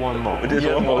out. Just one more.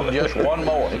 Just one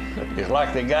more. It's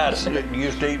like the guys that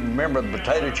used to eat, remember the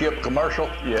potato chip commercial?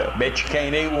 Yeah. Bet you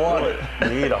can't eat one.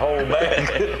 You eat a whole bag.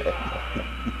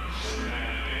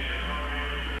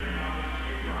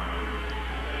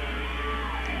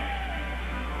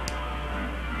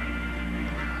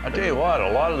 I tell you what,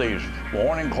 a lot of these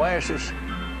morning classes,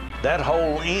 that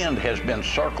whole end has been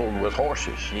circled with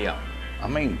horses. Yeah. I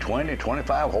mean, 20,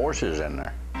 25 horses in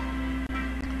there.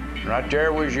 Right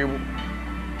there was your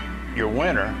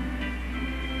winner.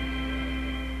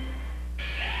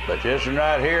 But this one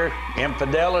right here,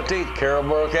 Infidelity, Carol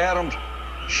Brooke Adams,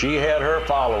 she had her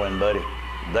following, buddy.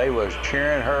 They was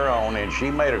cheering her on, and she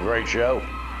made a great show.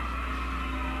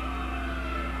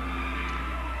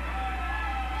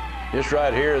 This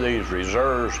right here, these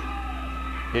reserves,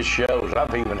 it shows.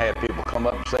 I've even had people come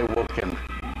up and say, well, can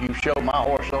you show my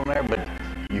horse on there? But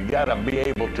you gotta be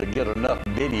able to get enough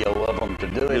video of them to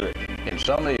do it. In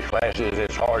some of these classes,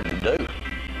 it's hard to do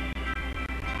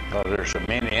because there's so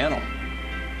many in them.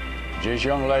 This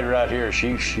young lady right here,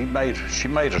 she made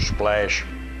a splash.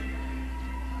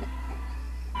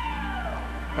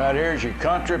 Right here is your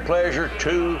Country Pleasure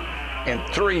 2 and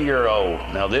 3-year-old.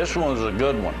 Now this one's a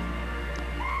good one.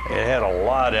 It had a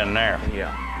lot in there.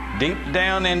 Yeah. Deep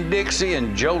Down in Dixie,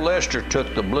 and Joe Lester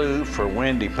took the blue for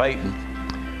Wendy Payton.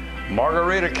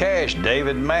 Margarita Cash,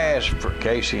 David Mass for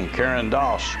Casey and Karen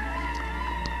Doss.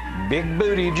 Big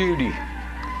Booty Judy,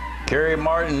 Carrie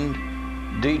Martin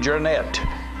DeJarnette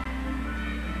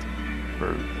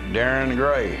for Darren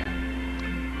Gray.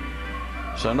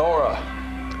 Sonora,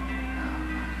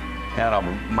 Hannah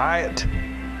Myatt,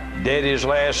 Daddy's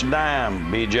Last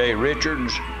Dime, B.J.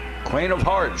 Richards. Queen of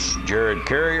Hearts, Jared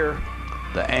Carrier.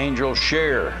 The Angel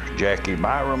Share, Jackie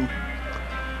Byron.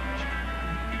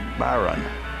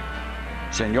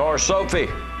 Senor Sophie,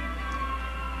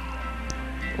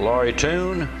 Laurie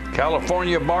Toon,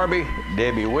 California Barbie,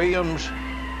 Debbie Williams.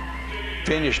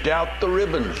 Finished out the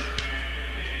ribbons.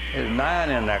 There's 9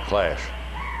 in that class.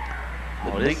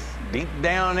 Deep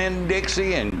Down in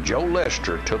Dixie, and Joe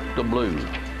Lester took the blue.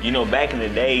 You know, back in the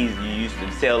days, you used to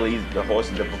sell the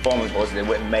horses, the performance horses they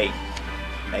wouldn't make,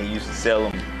 and you used to sell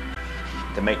them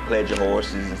to make pleasure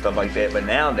horses and stuff like that. But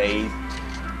nowadays,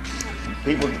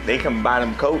 people, they come buy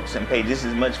them coats and pay just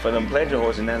as much for them pleasure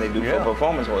horses now they do for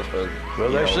performance horses. Well,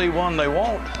 they see one they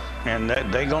want, and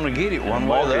they're going to get it one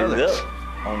way or the other. The market is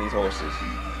up on these horses.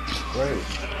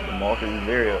 Right. The market is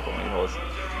very up on these horses.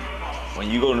 When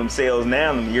you go to them sales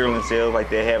now, them yearling sales like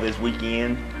they have this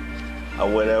weekend or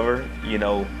whatever, you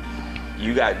know,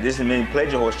 you got this many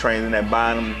pleasure horse trainers in there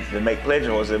buying them to make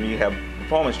pleasure horses, and you have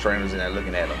performance trainers in there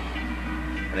looking at them.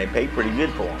 And they pay pretty good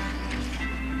for them.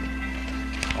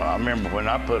 Well, I remember when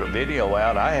I put a video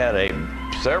out, I had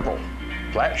several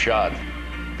flat shot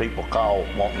people call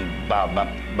wanting to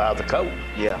buy the coat.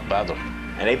 Yeah.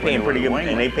 And they paying pretty good,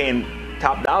 and they paying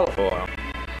top dollar for them.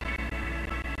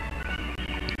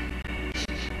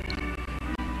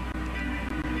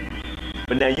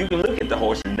 But now you can look at the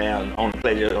horses now on the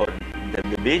pleasure, or the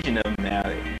division of them now.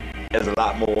 There's a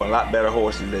lot better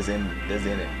horses that's in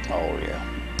it. Oh yeah.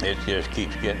 It just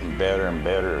keeps getting better and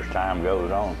better as time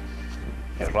goes on.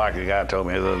 It's like a guy told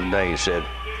me the other day, he said,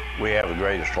 we have the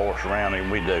greatest horse around, and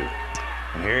we do.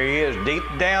 And here he is, Deep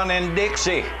Down in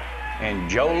Dixie, and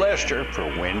Joe Lester for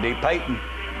Wendy Payton.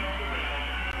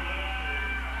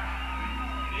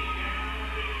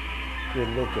 Good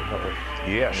looking horse.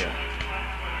 Yes.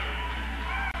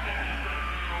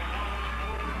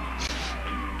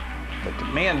 But the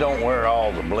men don't wear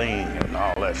all the bling and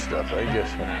all that stuff. They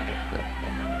just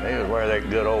wear that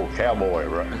good old cowboy,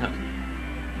 right?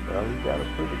 Well, he got a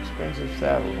pretty expensive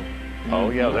saddle.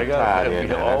 Oh yeah, they got Tied in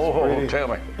there. oh, That's tell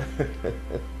me.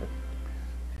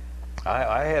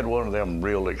 I had one of them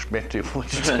real expensive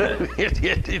ones.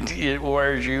 It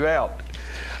wears you out.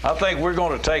 I think we're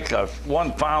going to take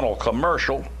one final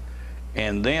commercial,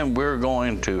 and then we're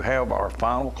going to have our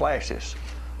final classes.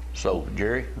 So,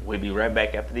 Jerry? We'll be right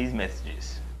back after these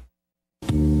messages.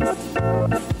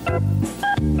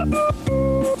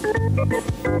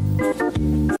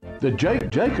 The Jake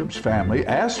Jacobs family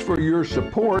asks for your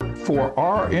support for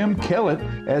R.M. Kellett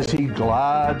as he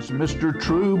glides Mr.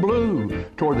 True Blue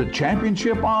toward the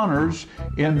championship honors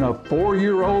in the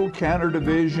 4-year-old canter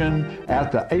division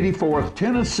at the 84th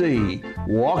Tennessee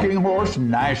Walking Horse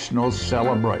National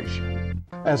Celebration.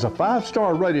 As a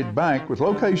 5-star rated bank with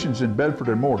locations in Bedford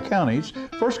and Moore counties,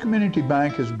 First Community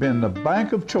Bank has been the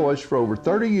bank of choice for over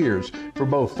 30 years for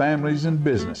both families and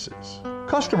businesses.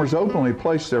 Customers openly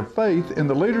place their faith in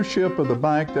the leadership of the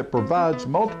bank that provides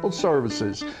multiple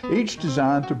services, each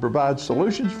designed to provide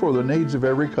solutions for the needs of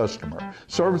every customer.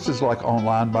 Services like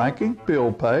online banking,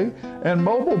 bill pay, and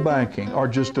mobile banking are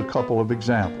just a couple of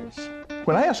examples.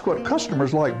 When asked what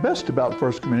customers like best about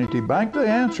First Community Bank, they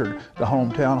answered the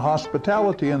hometown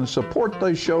hospitality and the support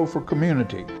they show for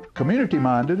community.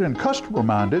 Community-minded and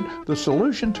customer-minded, the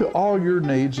solution to all your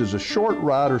needs is a short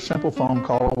ride or simple phone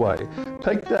call away.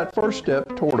 Take that first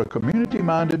step toward a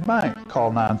community-minded bank.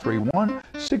 Call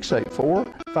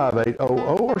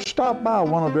 931-684-5800 or stop by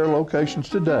one of their locations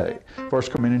today.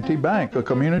 First Community Bank, a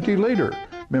community leader.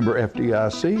 Member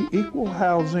FDIC, equal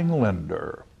housing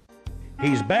lender.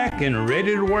 He's back and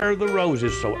ready to wear the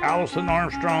roses, so Allison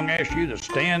Armstrong asks you to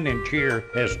stand and cheer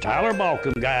as Tyler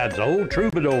Balcom guides Old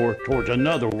Troubadour towards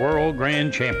another World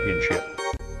Grand Championship.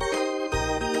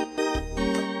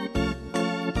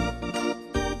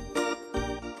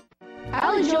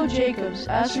 Allie Jo Jacobs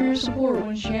asks for your support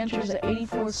when she enters the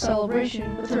 84th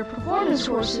celebration with her performance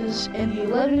horses in the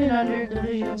 11 and under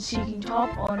division seeking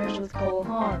top honors with Cole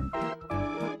Haan.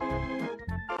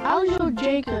 Allie Jo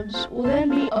Jacobs will then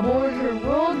be aboard her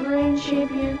World Grand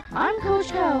Champion I'm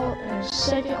Coach Hal in a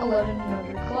second 11 and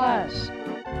under class.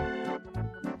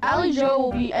 Allie Jo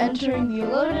will be entering the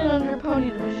 11 and under pony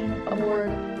division aboard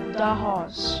Da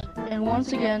Haas, and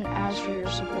once again ask for your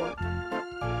support.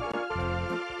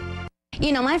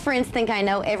 You know, my friends think I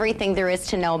know everything there is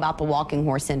to know about the walking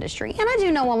horse industry, and I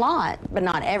do know a lot, but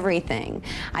not everything.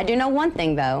 I do know one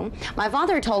thing, though. My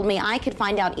father told me I could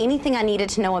find out anything I needed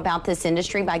to know about this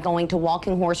industry by going to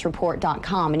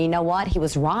walkinghorsereport.com, and you know what? He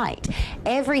was right.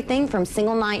 Everything from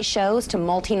single night shows to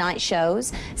multi-night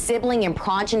shows, sibling and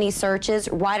progeny searches,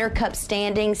 Ryder Cup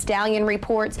standings, stallion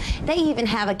reports. They even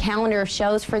have a calendar of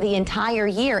shows for the entire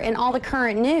year and all the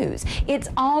current news. It's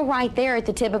all right there at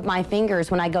the tip of my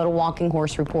fingers when I go to walkinghorsereport.com.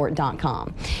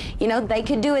 You know, they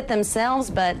could do it themselves,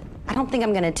 but I don't think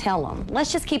I'm going to tell them.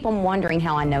 Let's just keep them wondering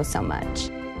how I know so much.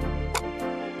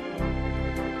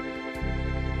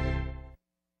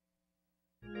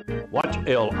 Watch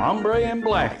El Hombre in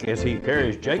Black as he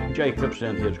carries Jake Jacobs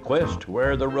in his quest to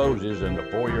wear the roses in the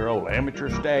 4-year-old amateur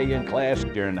stallion class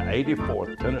during the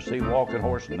 84th Tennessee Walking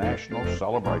Horse National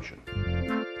Celebration.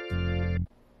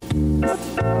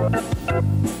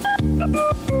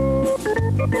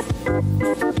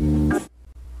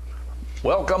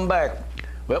 Welcome back.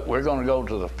 Well, we're going to go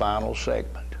to the final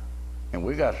segment, and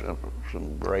we got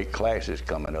some great classes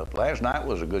coming up. Last night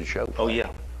was a good show. Oh yeah,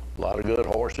 A lot of good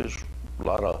horses, a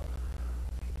lot of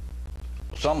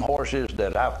some horses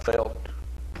that I felt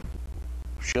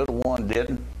should have won,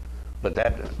 didn't, but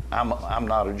that I'm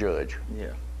not a judge.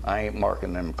 yeah. I ain't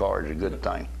marking them cards a good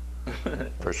thing.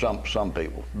 For some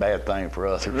people, bad thing for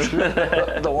others.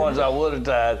 The ones I would have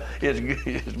tied,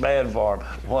 it's bad for them.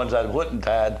 The ones I wouldn't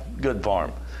tied, good for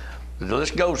them.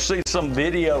 Let's go see some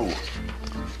video.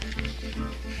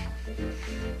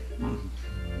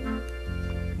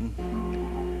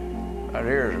 Right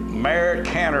here's Mare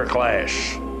Canter class.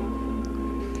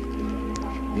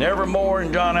 Nevermore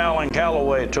and John Allen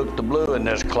Calloway took the blue in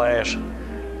this class.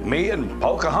 Me and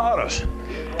Pocahontas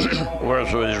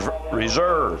was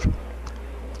reserve.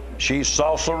 She's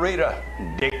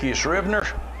Salsarita, Dickie Scribner.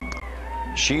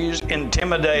 She's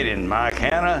Intimidating, Mike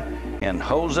Hanna, and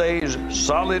Jose's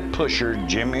Solid Pusher,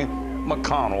 Jimmy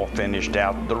McConnell, finished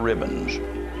out the ribbons.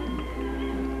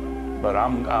 But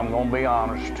I'm gonna be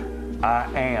honest, I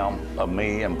am a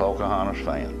me and Pocahontas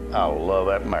fan. I love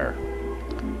that mare.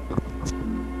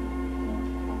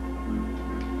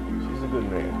 She's a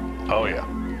good mare. Oh, yeah.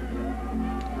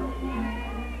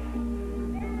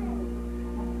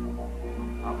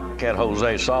 Cat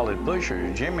Jose Solid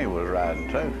Pusher, Jimmy was riding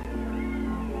too.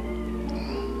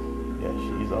 Yeah,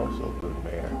 she's also a good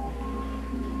mare.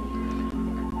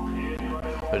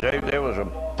 But there was a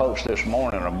post this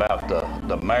morning about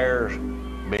the mares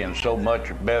being so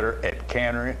much better at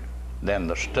cantering than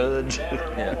the studs.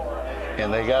 Yeah.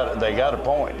 And they got a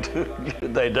point.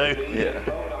 They do. Yeah.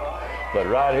 But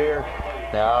right here,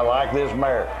 now I like this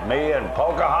mare. Me and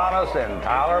Pocahontas and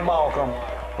Tyler Balcom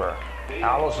for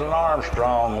Allison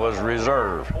Armstrong was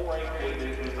reserve.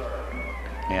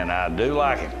 And I do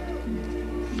like it.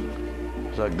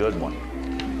 It's a good one.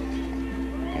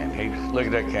 And look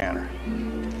at that canter.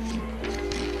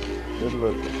 Good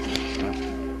looking.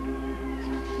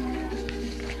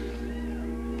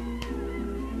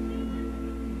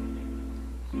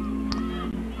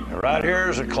 Right here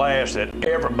is a class that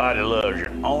everybody loves, your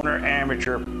owner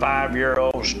amateur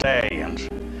 5-year-old stallions.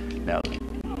 Now,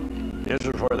 this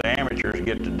is where the amateurs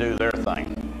get to do their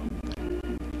thing.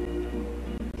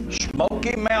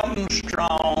 Smoky Mountain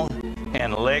Strong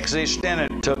and Lexi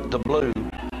Stennett took the blue.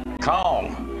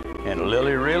 Calm and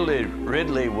Lily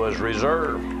Ridley was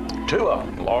reserved. Two of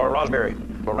them,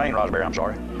 Lorraine Rosberry, I'm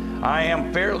sorry. I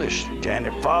Am Fearless,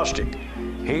 Janet Fostick.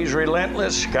 He's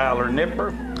Relentless, Skylar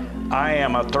Nipper. I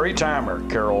Am a Three-Timer,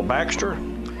 Carol Baxter.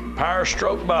 Power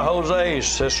Stroke by Jose,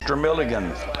 Sister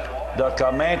Milligan. The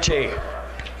Comanche,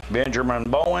 Benjamin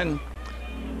Bowen.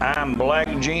 I'm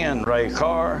Black Gin, Ray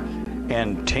Carr.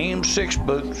 And Team Six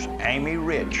Boots, Amy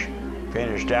Rich,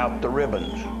 finished out the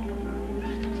ribbons.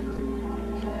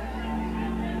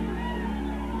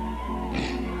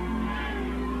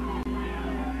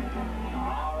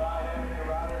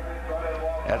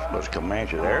 That was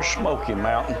Comanche. There's Smoky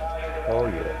Mountain. Oh,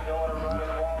 yeah.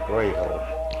 Great horse.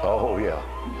 Oh, yeah.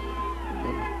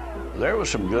 There was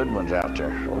some good ones out there,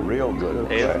 real good.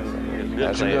 Yeah.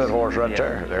 That's a good horse right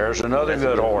there. There's another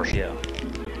good horse. Yeah.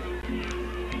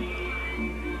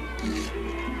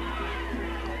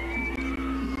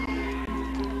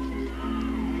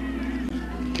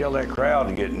 Kill that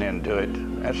crowd getting into it.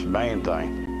 That's the main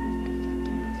thing.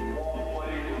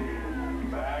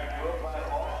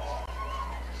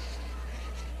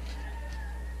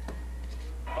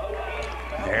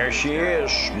 There she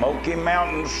is, Smoky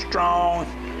Mountain Strong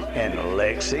and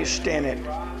Lexi Stennett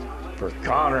for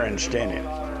Connor and Stennett.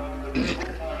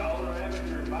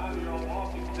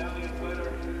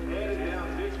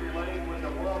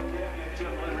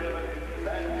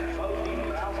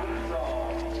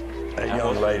 That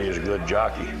young lady is a good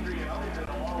jockey.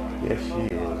 Yes,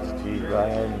 she is. She's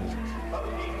riding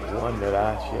one that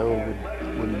I sure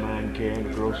wouldn't mind carrying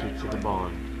the groceries to the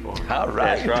barn for. All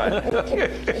right. That's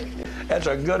right. That's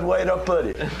a good way to put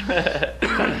it.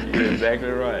 You're exactly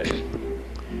right.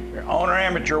 Your owner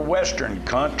amateur Western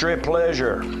Country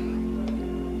Pleasure.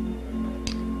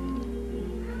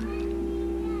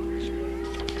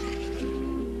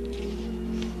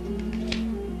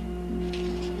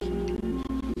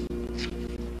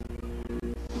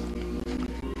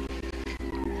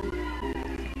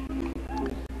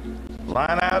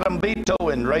 Line Item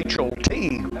Beto and Rachel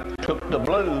T took the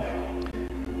blue.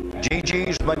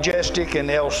 Gigi's Majestic and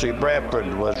Elsie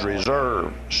Bradford was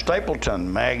reserved.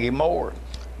 Stapleton, Maggie Moore.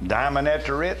 Diamond at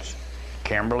the Ritz,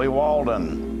 Kimberly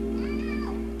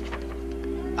Walden.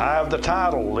 Eye of the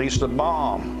Title, Lisa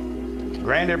Baum.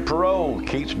 Granted Parole,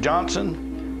 Keith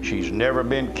Johnson. She's Never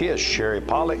Been Kissed, Sherry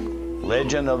Pollock.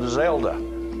 Legend of Zelda,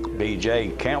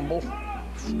 B.J. Campbell.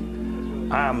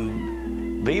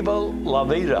 I'm Viva La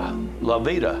Vida,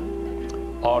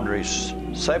 Audrey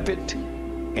Seffett.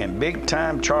 And Big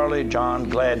Time Charlie John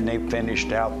Gladney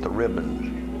finished out the ribbons.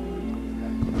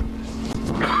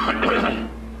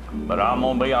 But I'm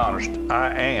gonna be honest,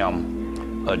 I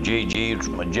am a Gigi's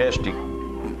Majestic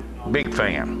big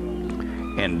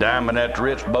fan. And Diamond at the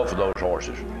Ritz, both of those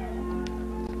horses.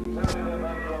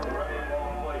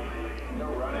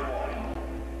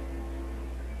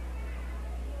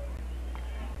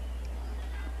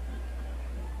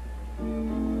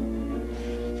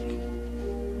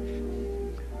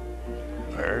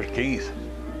 There's Keith.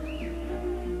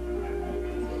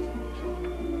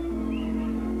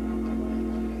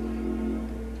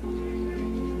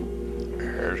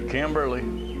 There's Kimberly.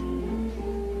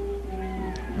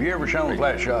 Have you ever shown a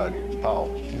flat shot, Paul?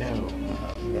 No,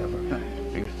 never.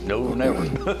 No, never.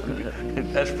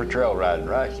 That's for trail riding,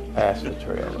 right? That's the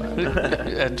trail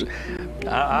ride.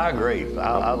 I agree.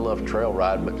 I love trail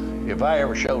riding, but if I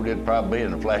ever showed, it'd probably be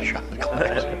in the flat shot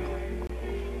class.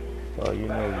 Well, you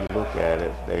know, you look at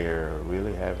it, they're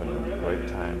really having a great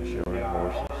time showing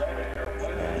horses.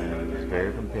 And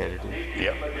very competitive.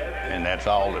 Yep, and that's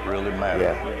all that really matters.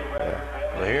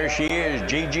 Yeah. Well, here she is,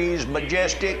 Gigi's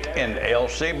Majestic and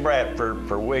Elsie Bradford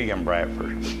for William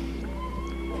Bradford.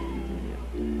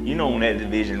 You know, in that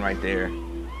division right there,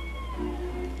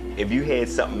 if you had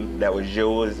something that was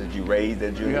yours that you raised,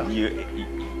 that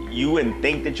you wouldn't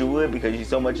think that you would because you're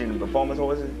so much into performance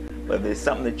horses. But if it's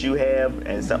something that you have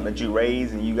and something that you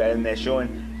raised and you got in there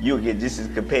showing, you'll get just as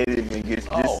competitive and get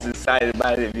just as excited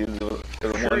about it if you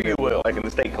was Sure you will. like in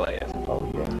the state class. Oh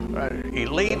yeah. Right.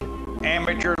 Elite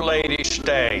Amateur Lady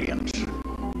Stallions.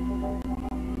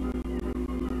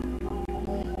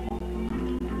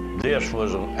 This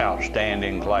was an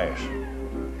outstanding class.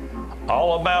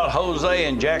 All About Jose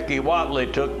and Jackie Watley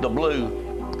took the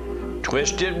blue.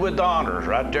 Twisted with Honors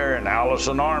right there, and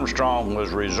Allison Armstrong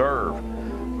was reserve.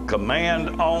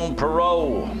 Command on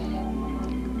Parole.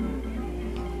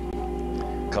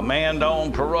 Command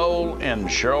on Parole, and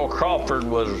Cheryl Crawford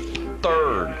was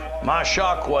third. My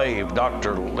Shockwave,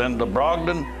 Dr. Linda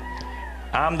Brogdon.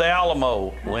 I'm the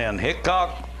Alamo, Lynn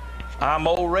Hickok. I'm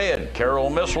Old Red, Carol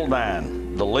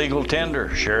Missildine. The Legal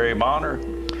Tender, Sherry Bonner.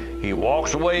 He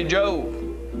Walks Away Joe,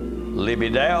 Libby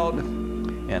Dowd.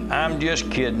 And I'm Just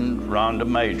Kidding, Rhonda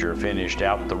Major finished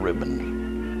out the ribbon.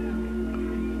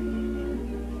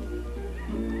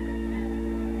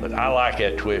 But I like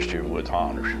that Twisted with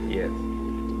Honors. Yes.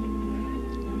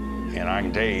 And I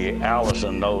can tell you,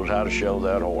 Allison knows how to show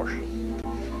that horse.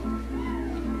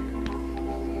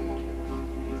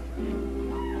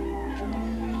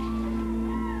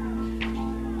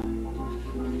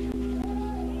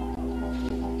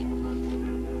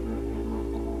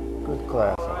 Good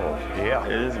class of horses. Yeah.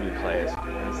 It is a good class.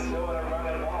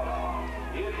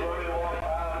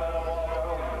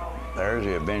 There's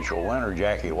the eventual winner,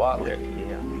 Jackie Watley.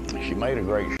 Yeah. She made a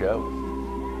great show.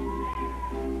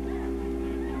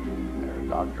 There's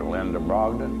Dr. Linda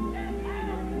Brogdon.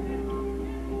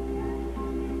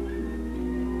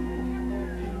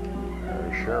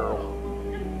 There's Cheryl.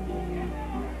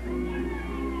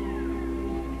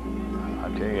 I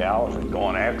tell you, Allison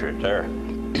going after it there.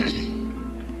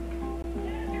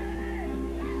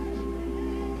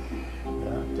 Yeah,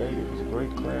 I tell you, it was a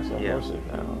great class of horses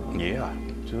now. Yeah.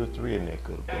 2 or 3 in there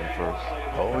could have been first.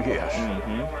 Oh, yes.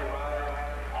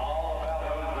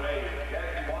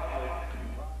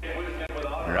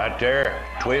 Right there,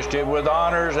 Twisted with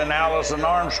Honors and Allison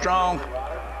Armstrong.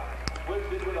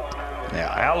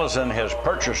 Now, Allison has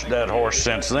purchased that horse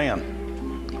since then.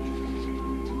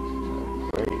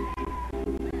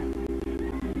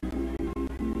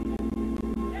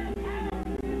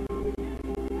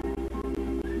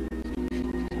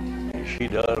 She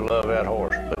does love that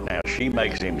horse, but now she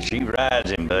makes him, she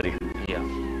rides him, buddy. Yeah.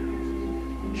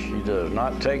 She does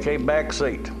not take a back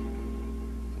seat.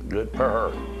 Good for her.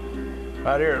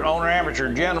 Right here at Owner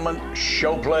Amateur Gentleman,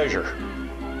 Show Pleasure.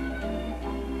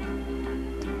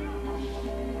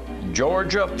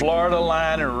 Georgia, Florida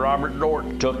Line, and Robert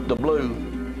Dort took the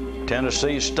blue.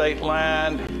 Tennessee State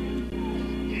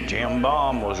Line, Jim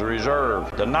Baum was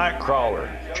reserved. The Nightcrawler,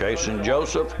 Jason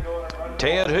Joseph.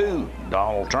 Ted Who,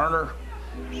 Donald Turner.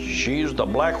 She's the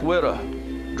Black Widow,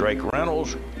 Drake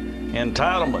Reynolds.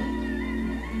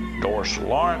 Entitlement, Doris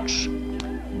Lawrence.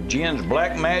 Jen's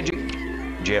Black Magic,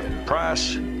 Jeff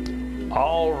Price.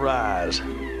 All Rise,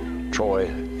 Troy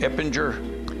Eppinger.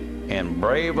 And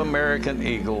Brave American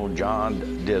Eagle, John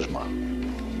Disma.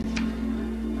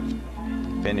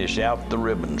 Finished out the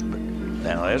ribbons. But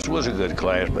now, this was a good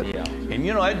class, but and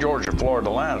you know, that Georgia Florida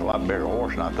Line is a lot bigger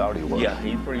horse than I thought he was. Yeah,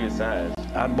 he's pretty good size.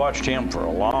 I'd watched him for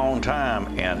a long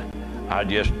time, and I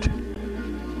did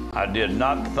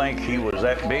not think he was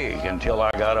that big until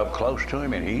I got up close to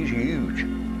him, and he's huge.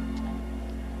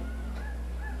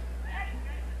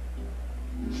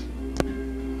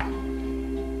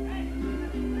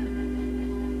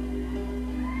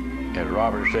 As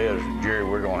Robert says, Jerry,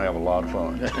 we're going to have a lot of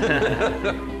fun.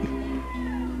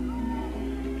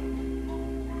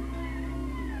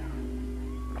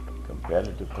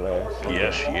 Competitive class.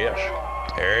 Yes, yes.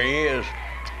 There he is.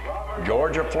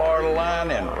 Georgia, Florida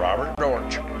Line, and Robert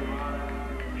Dortch.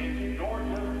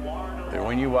 And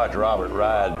when you watch Robert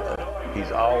ride,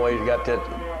 he's always got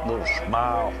that little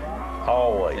smile.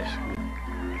 Always.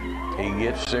 He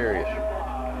gets serious.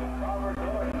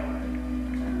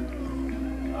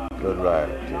 Good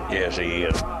rider, too. Yes, he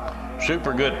is.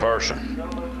 Super good person.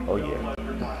 Oh, yeah.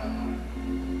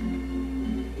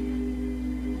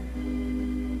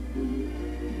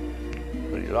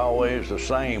 But he's always the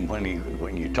same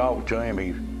when you talk to him.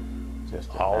 He's Just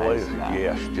always, nice guy.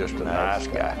 yes, just a nice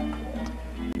guy.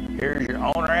 Here's your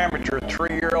Owner Amateur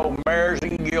 3-year-old mares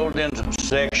and geldings,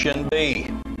 Section B.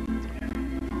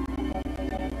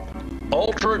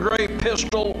 Ultra Gray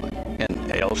Pistol,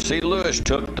 and L.C. Lewis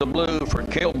took the blue for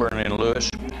Kilburn and Lewis.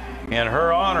 In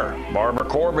her honor, Barbara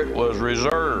Corbett was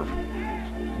reserved.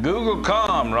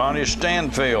 Google.com, Ronnie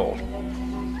Stanfield.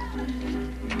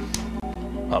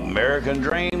 American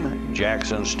Dream,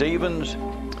 Jackson Stevens.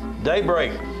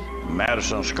 Daybreak,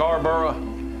 Madison Scarborough.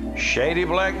 Shady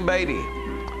Black Beatty,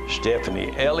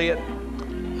 Stephanie Elliott.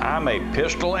 I'm a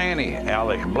Pistol Annie,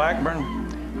 Alex Blackburn.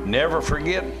 Never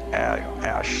Forget,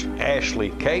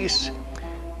 Ashley Case.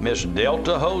 Miss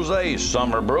Delta Jose,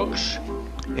 Summer Brooks.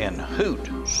 And Hoot,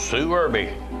 Sue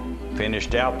Irby,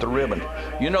 finished out the ribbon.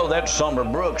 You know, that Summer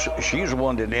Brooks, she's the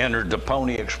one that entered the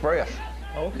Pony Express.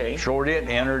 Okay. Sure did,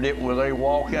 entered it with a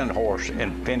walk-in horse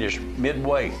and finished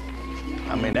midway.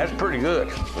 I mean, that's pretty good.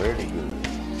 Pretty good.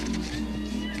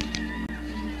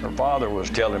 Her father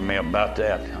was telling me about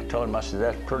that. I told him, I said,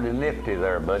 that's pretty nifty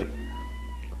there, buddy.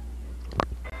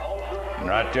 And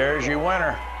right there's your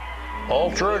winner.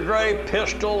 Ultra Gray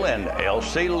Pistol and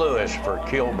L.C. Lewis for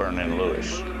Kilburn and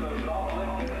Lewis.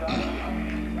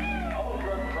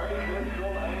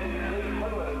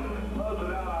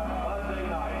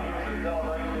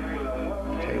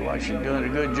 Tell you what, she's doing a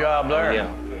good job there.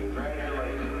 Yeah.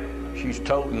 She's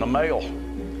toting the mail.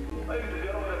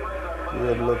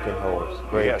 Good looking horse.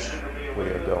 Great. Yes. Where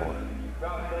you're going.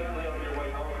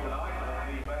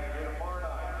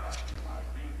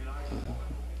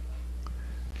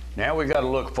 Now we got to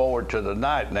look forward to the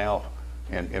night now,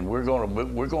 and we're going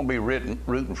to be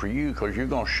rooting for you because you're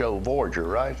going to show Voyager,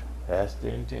 right? That's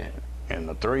the intent. And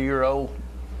the 3-year-old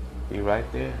Be right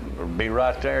there. will be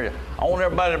right there. I want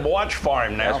everybody to watch for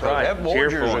him now. That's right. That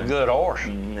Voyager's Cheer for a him. good horse.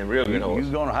 A real good horse.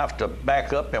 You're going to have to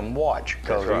back up and watch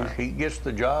because That's right. he gets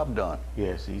the job done.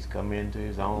 Yes, he's come into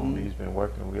his own. He's been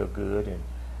working real good, and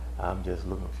I'm just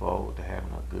looking forward to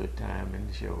having a good time in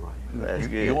the show right now. That's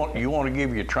good. You want to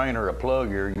give your trainer a plug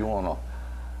here? You want to?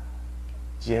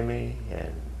 Jimmy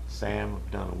and Sam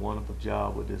have done a wonderful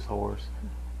job with this horse.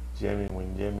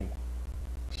 When Jimmy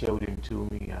showed him to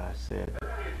me, I said,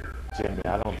 Jimmy,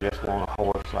 I don't just want a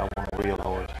horse, I want a real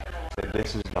horse. I said,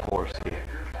 this is the horse here.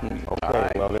 Okay,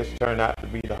 right. well, this turned out to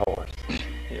be the horse.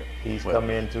 Yeah. He's come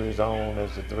into his own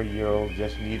as a 3-year-old,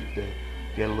 just needed to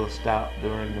get a little stout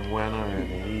during the winter,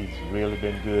 and he's really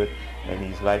been good, and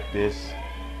he's like this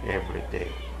every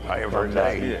day. Every Comes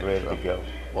out, day. he's ready to go.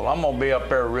 Well, I'm gonna be up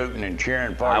there rooting and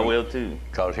cheering for you. I will too.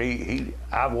 Cause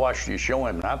I've watched you show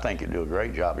him, and I think you do a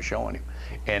great job of showing him.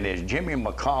 And as Jimmy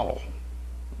McConnell,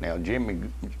 now Jimmy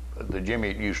that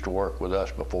used to work with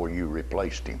us before you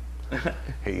replaced him.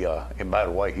 And by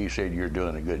the way, he said you're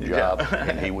doing a good job,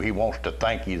 and he wants to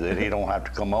thank you that he don't have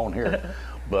to come on here.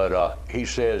 But he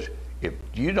says, if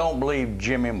you don't believe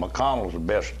Jimmy McConnell's the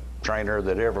best trainer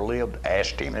that ever lived,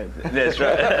 ask him. That's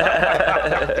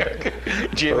right.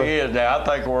 Jimmy is now. I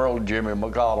think we're old Jimmy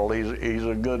McConnell. He's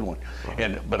a good one.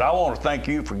 But I want to thank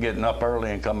you for getting up early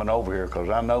and coming over here because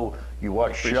I know you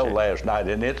watched the show last night,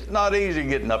 and it's not easy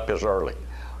getting up this early.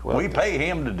 Well, we pay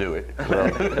him to do it. Well,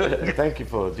 thank you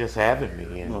for just having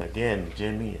me. And again,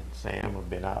 Jimmy and Sam have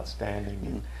been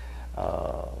outstanding.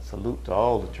 And salute to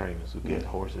all the trainers who get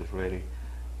horses ready,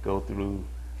 go through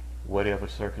whatever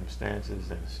circumstances,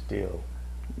 and still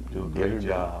do a great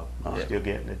job. Still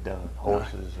getting it done.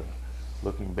 Horses are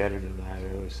looking better than I've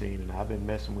ever seen, and I've been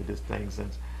messing with this thing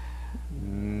since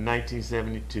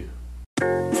 1972.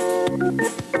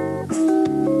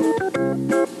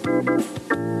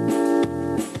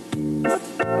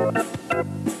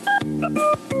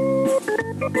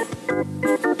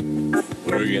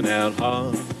 Working out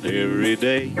hard every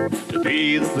day to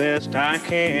be the best I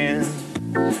can.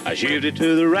 I shifted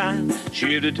to the right,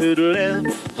 shifted to the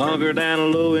left, hunker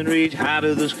down low and reach high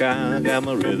to the sky. Got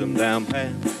my rhythm down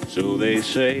pat, so they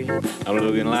say. I'm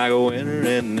looking like a winner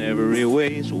in every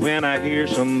way. So when I hear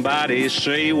somebody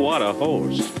say, what a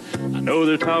horse, I know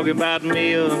they're talking about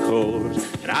me, of course.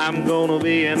 And I'm gonna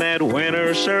be in that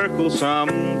winner's circle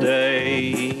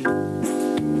someday.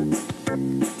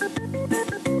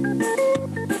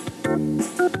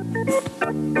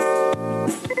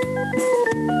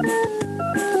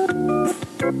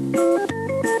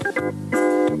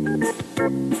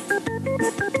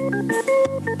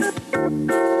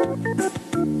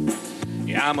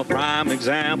 Yeah, I'm a prime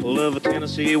example of a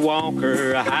Tennessee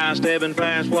walker, a high-stepping,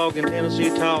 fast-walking Tennessee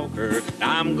talker.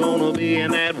 I'm gonna be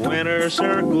in that winner's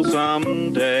circle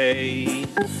someday.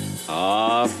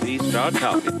 Please start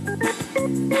talking.